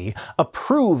tacitly,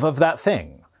 approve of that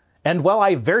thing. And while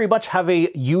I very much have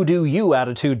a you-do-you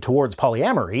attitude towards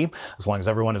polyamory, as long as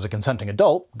everyone is a consenting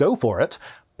adult, go for it,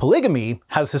 polygamy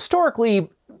has historically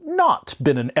not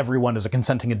been an everyone is a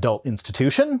consenting adult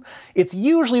institution. It's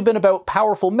usually been about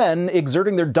powerful men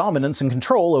exerting their dominance and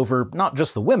control over not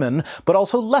just the women, but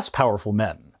also less powerful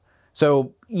men.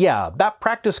 So, yeah, that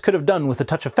practice could have done with a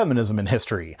touch of feminism in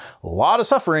history. A lot of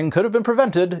suffering could have been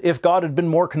prevented if God had been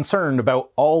more concerned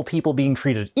about all people being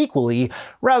treated equally,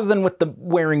 rather than with the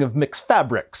wearing of mixed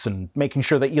fabrics and making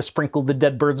sure that you sprinkled the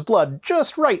dead bird's blood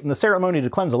just right in the ceremony to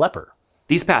cleanse a leper.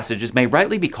 These passages may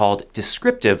rightly be called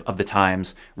descriptive of the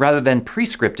times rather than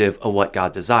prescriptive of what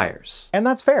God desires. And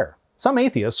that's fair. Some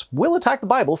atheists will attack the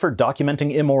Bible for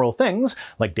documenting immoral things,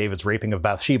 like David's raping of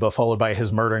Bathsheba followed by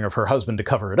his murdering of her husband to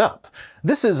cover it up.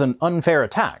 This is an unfair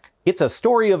attack. It's a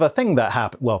story of a thing that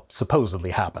happened, well, supposedly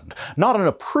happened, not an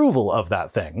approval of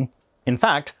that thing. In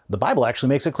fact, the Bible actually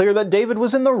makes it clear that David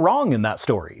was in the wrong in that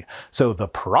story. So the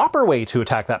proper way to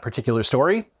attack that particular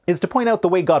story is to point out the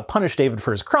way God punished David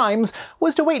for his crimes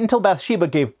was to wait until Bathsheba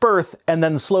gave birth and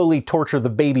then slowly torture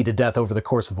the baby to death over the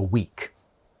course of a week.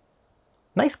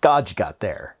 Nice God you got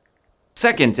there.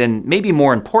 Second, and maybe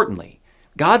more importantly,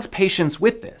 God's patience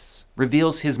with this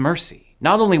reveals his mercy,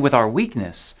 not only with our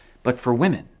weakness, but for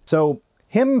women. So,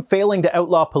 him failing to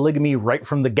outlaw polygamy right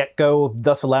from the get-go,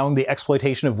 thus allowing the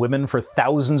exploitation of women for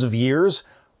thousands of years,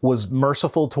 was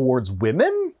merciful towards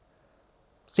women?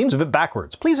 Seems a bit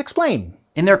backwards. Please explain.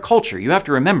 In their culture, you have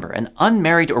to remember, an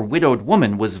unmarried or widowed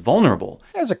woman was vulnerable.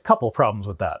 There's a couple problems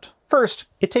with that. First,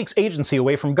 it takes agency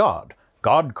away from God.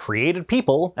 God created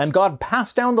people, and God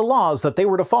passed down the laws that they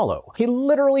were to follow. He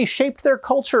literally shaped their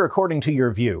culture according to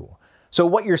your view. So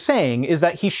what you're saying is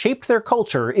that he shaped their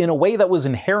culture in a way that was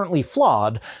inherently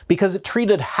flawed because it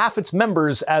treated half its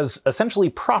members as essentially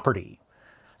property.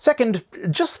 Second,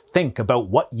 just think about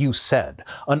what you said.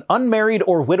 An unmarried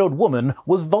or widowed woman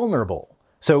was vulnerable.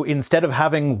 So instead of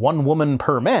having one woman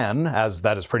per man, as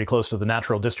that is pretty close to the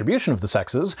natural distribution of the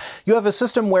sexes, you have a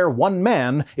system where one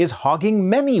man is hogging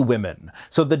many women.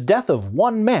 So the death of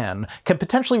one man can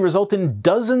potentially result in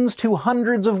dozens to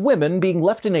hundreds of women being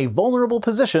left in a vulnerable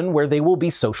position where they will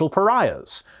be social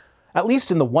pariahs. At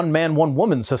least in the one-man,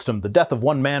 one-woman system, the death of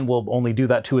one man will only do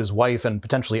that to his wife and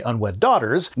potentially unwed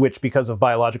daughters, which because of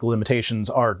biological limitations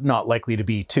are not likely to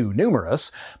be too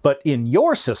numerous. But in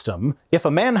your system, if a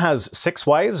man has 6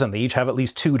 wives and they each have at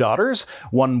least 2 daughters,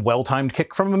 one well-timed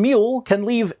kick from a mule can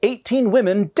leave 18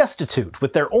 women destitute,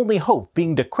 with their only hope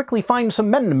being to quickly find some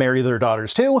men to marry their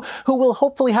daughters to, who will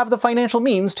hopefully have the financial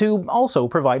means to also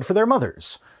provide for their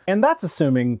mothers. And that's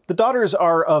assuming the daughters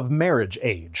are of marriage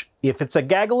age. If it's a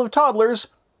gaggle of toddlers,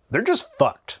 they're just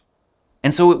fucked.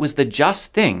 And so it was the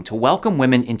just thing to welcome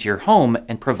women into your home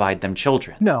and provide them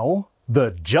children. No,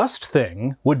 the just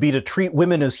thing would be to treat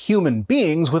women as human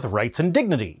beings with rights and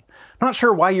dignity. Not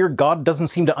sure why your God doesn't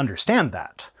seem to understand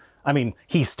that. I mean,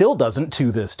 he still doesn't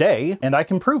to this day, and I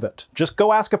can prove it. Just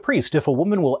go ask a priest if a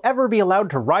woman will ever be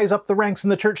allowed to rise up the ranks in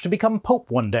the church to become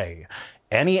pope one day.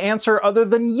 Any answer other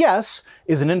than yes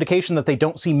is an indication that they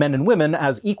don't see men and women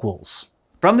as equals.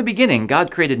 From the beginning,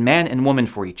 God created man and woman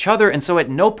for each other, and so at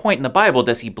no point in the Bible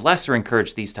does he bless or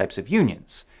encourage these types of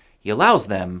unions. He allows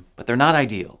them, but they're not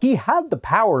ideal. He had the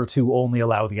power to only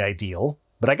allow the ideal,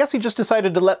 but I guess he just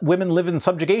decided to let women live in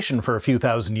subjugation for a few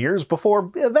thousand years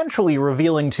before eventually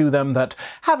revealing to them that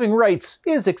having rights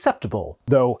is acceptable.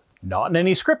 Though not in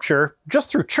any scripture,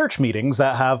 just through church meetings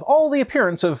that have all the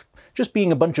appearance of just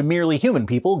being a bunch of merely human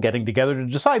people getting together to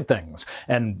decide things,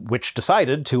 and which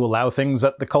decided to allow things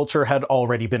that the culture had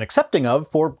already been accepting of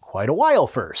for quite a while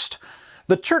first.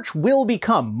 The church will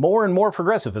become more and more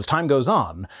progressive as time goes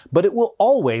on, but it will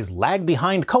always lag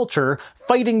behind culture,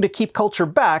 fighting to keep culture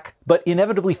back, but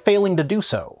inevitably failing to do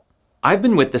so. I've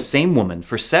been with the same woman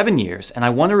for 7 years, and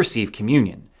I want to receive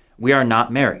communion. We are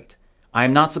not married. I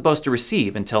am not supposed to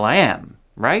receive until I am.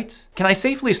 Right? Can I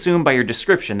safely assume by your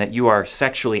description that you are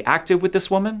sexually active with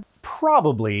this woman?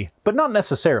 Probably, but not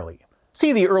necessarily.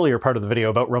 See the earlier part of the video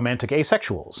about romantic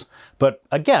asexuals. But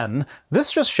again,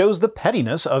 this just shows the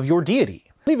pettiness of your deity.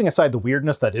 Leaving aside the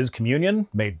weirdness that is communion,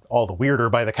 made all the weirder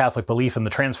by the Catholic belief in the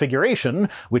Transfiguration,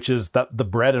 which is that the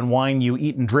bread and wine you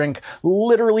eat and drink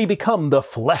literally become the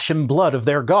flesh and blood of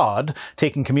their god,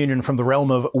 taking communion from the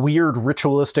realm of weird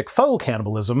ritualistic faux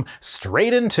cannibalism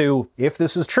straight into, if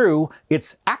this is true,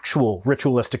 it's actual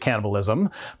ritualistic cannibalism.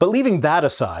 But leaving that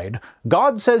aside,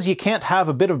 God says you can't have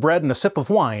a bit of bread and a sip of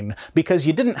wine because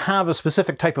you didn't have a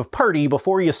specific type of party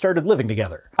before you started living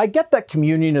together. I get that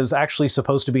communion is actually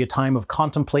supposed to be a time of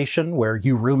contemplation where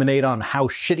you ruminate on how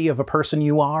shitty of a person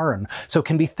you are, and so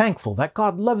can be thankful that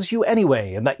God loves you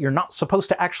anyway, and that you're not supposed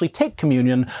to actually take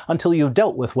communion until you've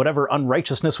dealt with whatever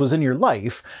unrighteousness was in your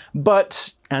life.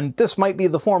 But, and this might be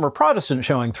the former Protestant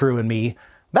showing through in me,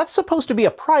 that's supposed to be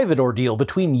a private ordeal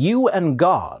between you and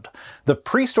God. The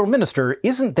priest or minister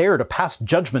isn't there to pass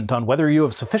judgment on whether you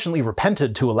have sufficiently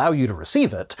repented to allow you to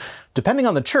receive it. Depending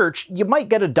on the church, you might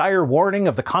get a dire warning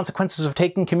of the consequences of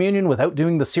taking communion without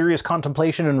doing the serious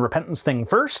contemplation and repentance thing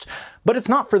first, but it's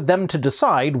not for them to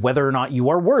decide whether or not you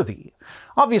are worthy.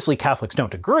 Obviously, Catholics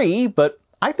don't agree, but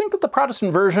I think that the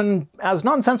Protestant version, as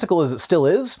nonsensical as it still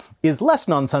is less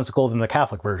nonsensical than the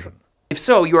Catholic version. If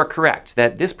so, you are correct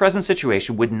that this present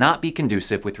situation would not be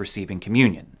conducive with receiving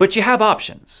communion. But you have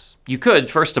options. You could,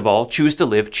 first of all, choose to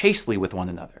live chastely with one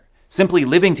another. Simply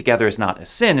living together is not a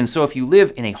sin, and so if you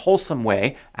live in a wholesome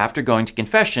way after going to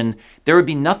confession, there would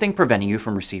be nothing preventing you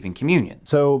from receiving communion.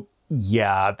 So,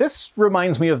 yeah, this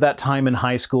reminds me of that time in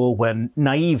high school when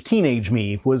naive teenage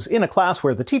me was in a class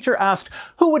where the teacher asked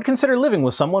who would consider living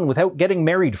with someone without getting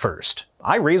married first.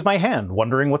 I raised my hand,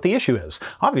 wondering what the issue is.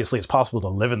 Obviously, it's possible to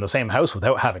live in the same house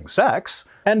without having sex.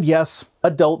 And yes,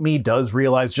 adult me does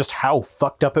realize just how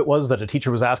fucked up it was that a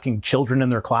teacher was asking children in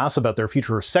their class about their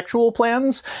future sexual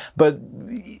plans, but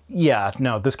yeah,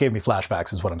 no, this gave me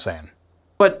flashbacks is what I'm saying.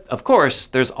 But, of course,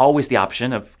 there's always the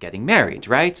option of getting married,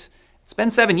 right? It's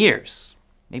been 7 years.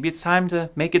 Maybe it's time to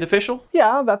make it official?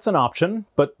 Yeah, that's an option,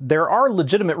 but there are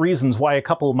legitimate reasons why a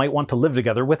couple might want to live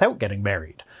together without getting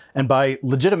married. And by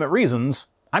legitimate reasons,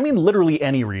 I mean literally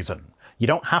any reason. You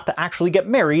don't have to actually get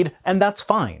married, and that's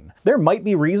fine. There might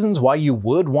be reasons why you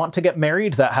would want to get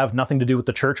married that have nothing to do with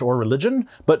the church or religion,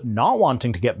 but not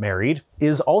wanting to get married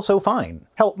is also fine.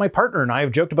 Hell, my partner and I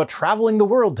have joked about traveling the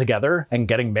world together and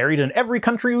getting married in every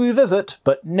country we visit,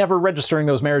 but never registering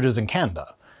those marriages in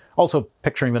Canada. Also,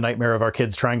 picturing the nightmare of our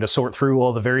kids trying to sort through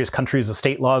all the various countries'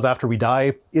 estate laws after we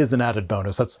die is an added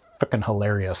bonus. That's frickin'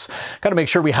 hilarious. Gotta make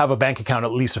sure we have a bank account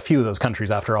at least a few of those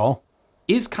countries after all.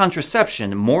 Is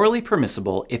contraception morally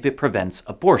permissible if it prevents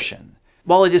abortion?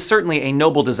 While it is certainly a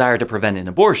noble desire to prevent an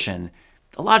abortion,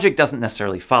 the logic doesn't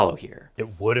necessarily follow here.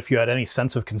 It would if you had any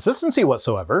sense of consistency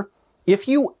whatsoever. If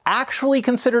you actually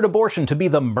considered abortion to be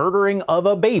the murdering of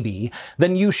a baby,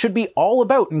 then you should be all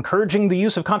about encouraging the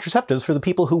use of contraceptives for the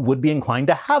people who would be inclined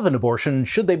to have an abortion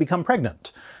should they become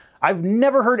pregnant. I've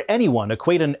never heard anyone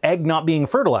equate an egg not being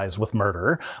fertilized with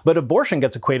murder, but abortion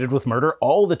gets equated with murder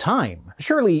all the time.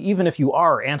 Surely, even if you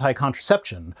are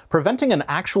anti-contraception, preventing an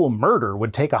actual murder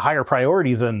would take a higher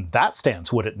priority than that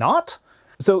stance, would it not?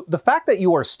 So the fact that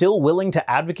you are still willing to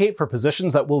advocate for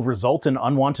positions that will result in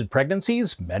unwanted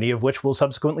pregnancies, many of which will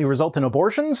subsequently result in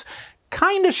abortions,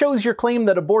 kinda shows your claim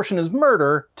that abortion is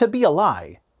murder to be a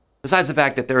lie. Besides the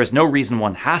fact that there is no reason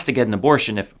one has to get an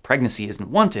abortion if pregnancy isn't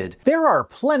wanted, there are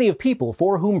plenty of people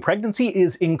for whom pregnancy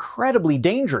is incredibly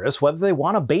dangerous whether they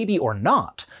want a baby or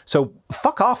not. So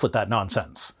fuck off with that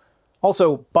nonsense.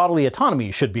 Also, bodily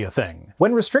autonomy should be a thing.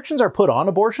 When restrictions are put on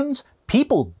abortions,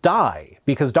 people die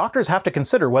because doctors have to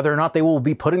consider whether or not they will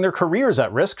be putting their careers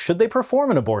at risk should they perform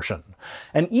an abortion.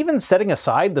 And even setting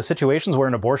aside the situations where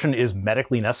an abortion is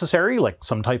medically necessary, like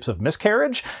some types of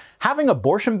miscarriage, having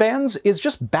abortion bans is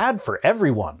just bad for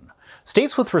everyone.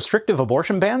 States with restrictive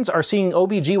abortion bans are seeing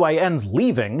OBGYNs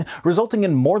leaving, resulting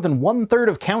in more than 1/3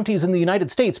 of counties in the United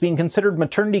States being considered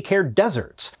maternity care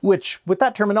deserts, which, with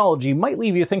that terminology, might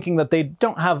leave you thinking that they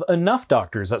don't have enough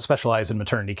doctors that specialize in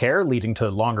maternity care, leading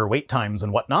to longer wait times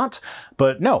and whatnot.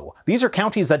 But no, these are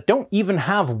counties that don't even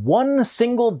have one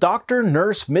single doctor,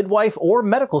 nurse, midwife, or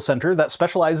medical center that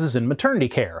specializes in maternity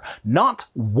care. Not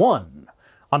one.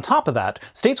 On top of that,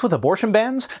 states with abortion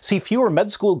bans see fewer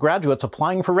med school graduates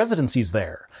applying for residencies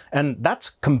there. And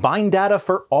that's combined data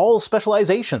for all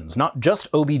specializations, not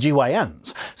just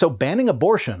OBGYNs. So banning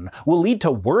abortion will lead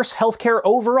to worse healthcare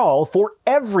overall for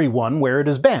everyone where it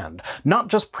is banned, not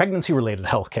just pregnancy-related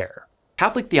healthcare.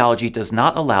 Catholic theology does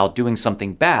not allow doing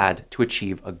something bad to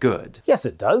achieve a good. Yes,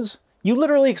 it does. You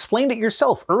literally explained it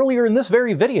yourself earlier in this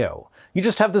very video. You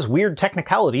just have this weird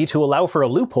technicality to allow for a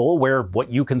loophole where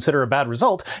what you consider a bad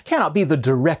result cannot be the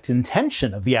direct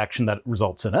intention of the action that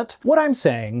results in it. What I'm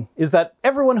saying is that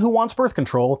everyone who wants birth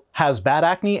control has bad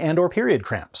acne and/or period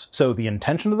cramps, so the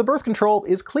intention of the birth control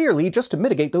is clearly just to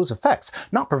mitigate those effects,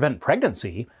 not prevent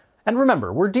pregnancy. And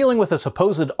remember, we're dealing with a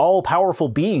supposed all-powerful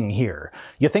being here.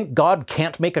 You think God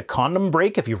can't make a condom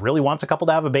break if he really wants a couple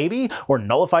to have a baby, or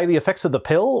nullify the effects of the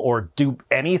pill, or do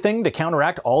anything to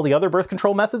counteract all the other birth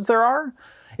control methods there are?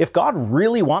 If God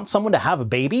really wants someone to have a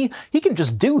baby, he can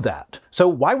just do that. So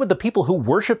why would the people who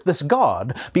worship this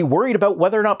God be worried about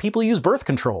whether or not people use birth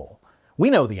control?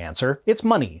 We know the answer. It's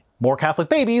money. More Catholic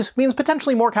babies means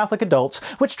potentially more Catholic adults,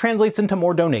 which translates into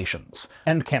more donations.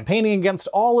 And campaigning against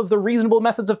all of the reasonable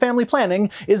methods of family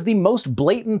planning is the most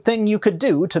blatant thing you could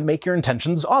do to make your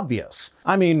intentions obvious.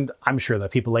 I mean, I'm sure that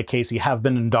people like Casey have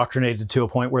been indoctrinated to a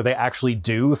point where they actually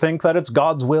do think that it's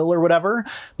God's will or whatever,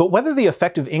 but whether the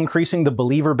effect of increasing the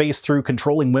believer base through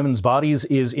controlling women's bodies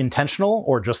is intentional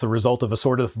or just the result of a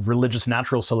sort of religious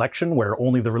natural selection where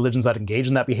only the religions that engage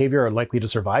in that behavior are likely to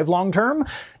survive long term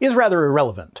is rather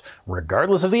irrelevant.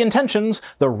 Regardless of the intentions,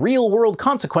 the real-world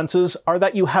consequences are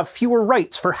that you have fewer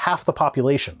rights for half the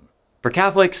population. For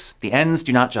Catholics, the ends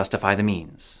do not justify the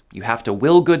means. You have to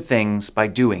will good things by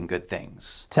doing good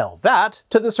things. Tell that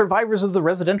to the survivors of the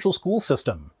residential school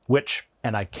system, which,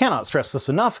 and I cannot stress this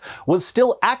enough, was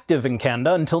still active in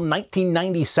Canada until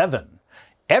 1997.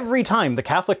 Every time the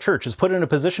Catholic Church is put in a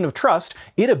position of trust,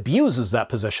 it abuses that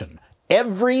position.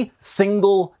 Every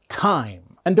single time.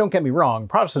 And don't get me wrong,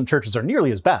 Protestant churches are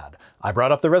nearly as bad. I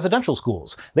brought up the residential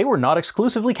schools. They were not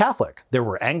exclusively Catholic. There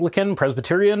were Anglican,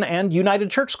 Presbyterian, and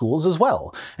United Church schools as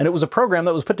well. And it was a program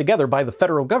that was put together by the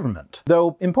federal government.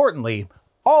 Though, importantly,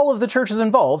 all of the churches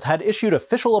involved had issued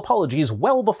official apologies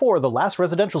well before the last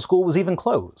residential school was even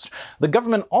closed. The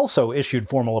government also issued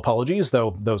formal apologies,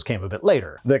 though those came a bit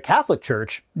later. The Catholic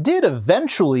Church did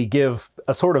eventually give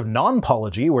a sort of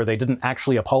non-apology where they didn't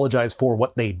actually apologize for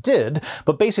what they did,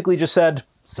 but basically just said,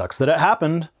 "Sucks that it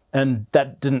happened," and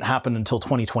that didn't happen until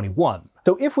 2021.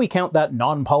 So if we count that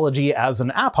non-apology as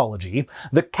an apology,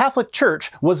 the Catholic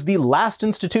Church was the last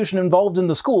institution involved in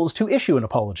the schools to issue an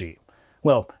apology.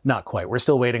 Well, not quite. We're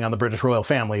still waiting on the British royal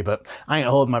family, but I ain't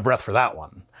holding my breath for that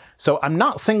one. So I'm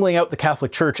not singling out the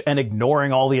Catholic Church and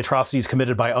ignoring all the atrocities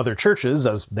committed by other churches,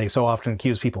 as they so often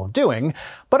accuse people of doing,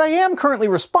 but I am currently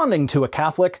responding to a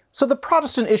Catholic, so the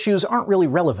Protestant issues aren't really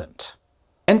relevant.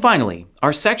 And finally,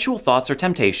 are sexual thoughts or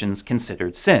temptations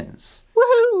considered sins?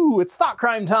 Woohoo! It's thought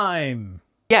crime time!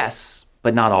 Yes,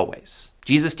 but not always.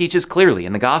 Jesus teaches clearly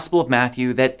in the Gospel of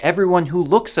Matthew that everyone who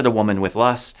looks at a woman with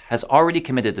lust has already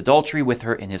committed adultery with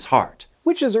her in his heart.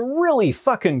 Which is a really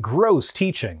fucking gross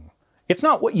teaching. It's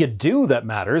not what you do that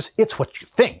matters, it's what you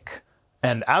think.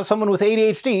 And as someone with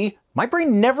ADHD, my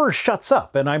brain never shuts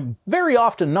up, and I'm very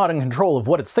often not in control of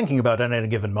what it's thinking about at any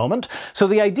given moment, so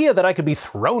the idea that I could be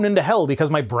thrown into hell because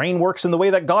my brain works in the way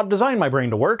that God designed my brain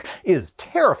to work is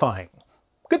terrifying.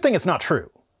 Good thing it's not true.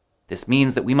 This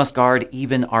means that we must guard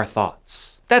even our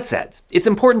thoughts. That said, it's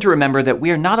important to remember that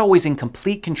we are not always in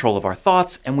complete control of our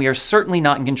thoughts, and we are certainly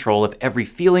not in control of every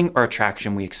feeling or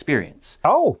attraction we experience.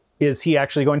 Oh, is he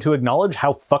actually going to acknowledge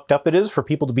how fucked up it is for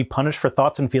people to be punished for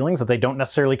thoughts and feelings that they don't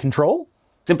necessarily control?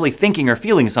 Simply thinking or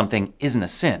feeling something isn't a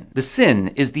sin. The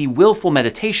sin is the willful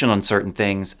meditation on certain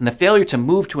things and the failure to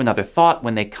move to another thought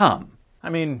when they come. I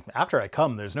mean, after I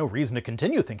come, there's no reason to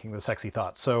continue thinking the sexy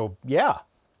thoughts, so yeah.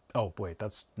 Oh, wait,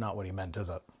 that's not what he meant, is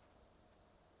it?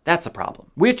 That's a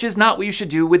problem. Which is not what you should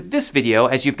do with this video,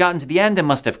 as you've gotten to the end and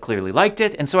must have clearly liked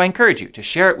it, and so I encourage you to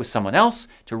share it with someone else,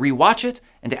 to rewatch it,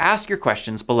 and to ask your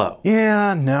questions below.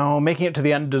 Yeah, no, making it to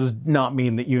the end does not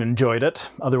mean that you enjoyed it.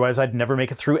 Otherwise, I'd never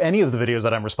make it through any of the videos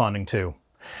that I'm responding to.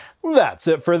 That's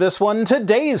it for this one.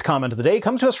 Today's comment of the day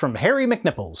comes to us from Harry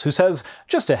McNipples, who says,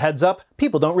 "Just a heads up,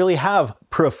 people don't really have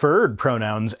preferred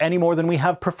pronouns any more than we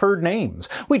have preferred names.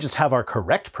 We just have our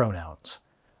correct pronouns."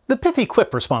 The pithy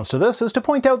quip response to this is to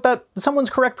point out that someone's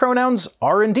correct pronouns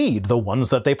are indeed the ones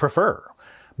that they prefer.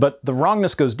 But the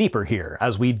wrongness goes deeper here,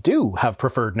 as we do have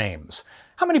preferred names.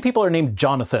 How many people are named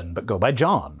Jonathan but go by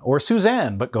John, or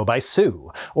Suzanne but go by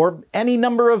Sue, or any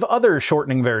number of other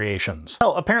shortening variations?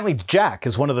 Well, apparently Jack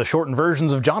is one of the shortened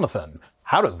versions of Jonathan.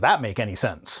 How does that make any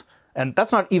sense? And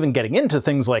that's not even getting into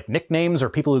things like nicknames or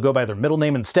people who go by their middle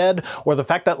name instead, or the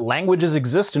fact that languages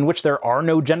exist in which there are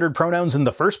no gendered pronouns in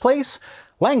the first place.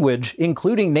 Language,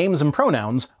 including names and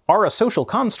pronouns, are a social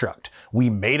construct. We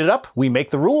made it up, we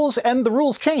make the rules, and the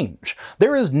rules change.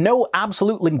 There is no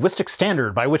absolute linguistic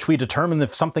standard by which we determine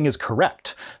if something is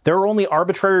correct. There are only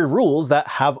arbitrary rules that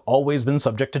have always been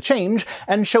subject to change,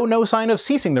 and show no sign of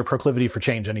ceasing their proclivity for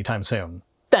change anytime soon.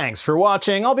 Thanks for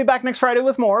watching. I'll be back next Friday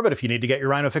with more, but if you need to get your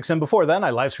Rhino fix in before then,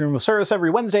 I livestream with Cirrus every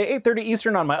Wednesday, 8:30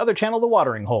 Eastern on my other channel, The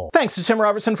Watering Hole. Thanks to Tim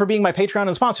Robertson for being my Patreon and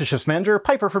sponsorships manager,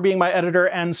 Piper for being my editor,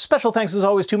 and special thanks as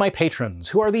always to my patrons,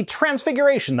 who are the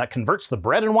transfiguration that converts the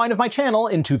bread and wine of my channel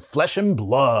into flesh and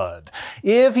blood.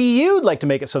 If you'd like to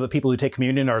make it so that people who take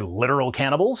communion are literal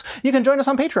cannibals, you can join us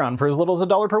on Patreon for as little as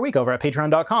 $1 per week over at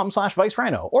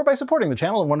patreon.com/ViceRhino, or by supporting the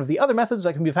channel in one of the other methods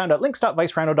that can be found at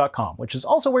links.vicerhino.com, which is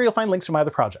also where you'll find links to my other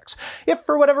projects. If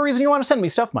for whatever reason you want to send me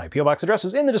stuff, my P.O. Box address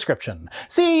is in the description.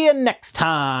 See you next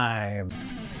time!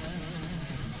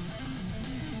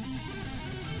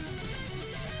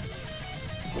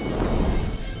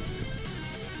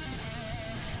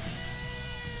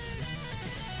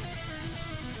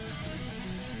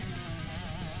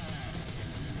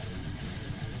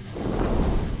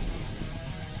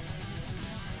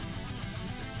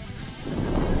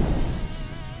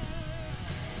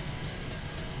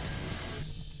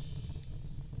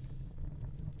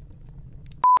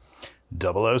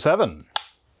 .007.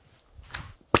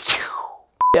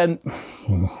 And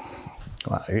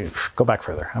go back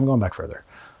further. I'm going back further.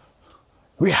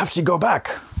 We have to go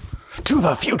back to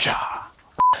the future.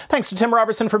 Thanks to Tim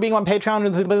Robertson for being on Patreon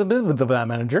and the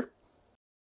manager.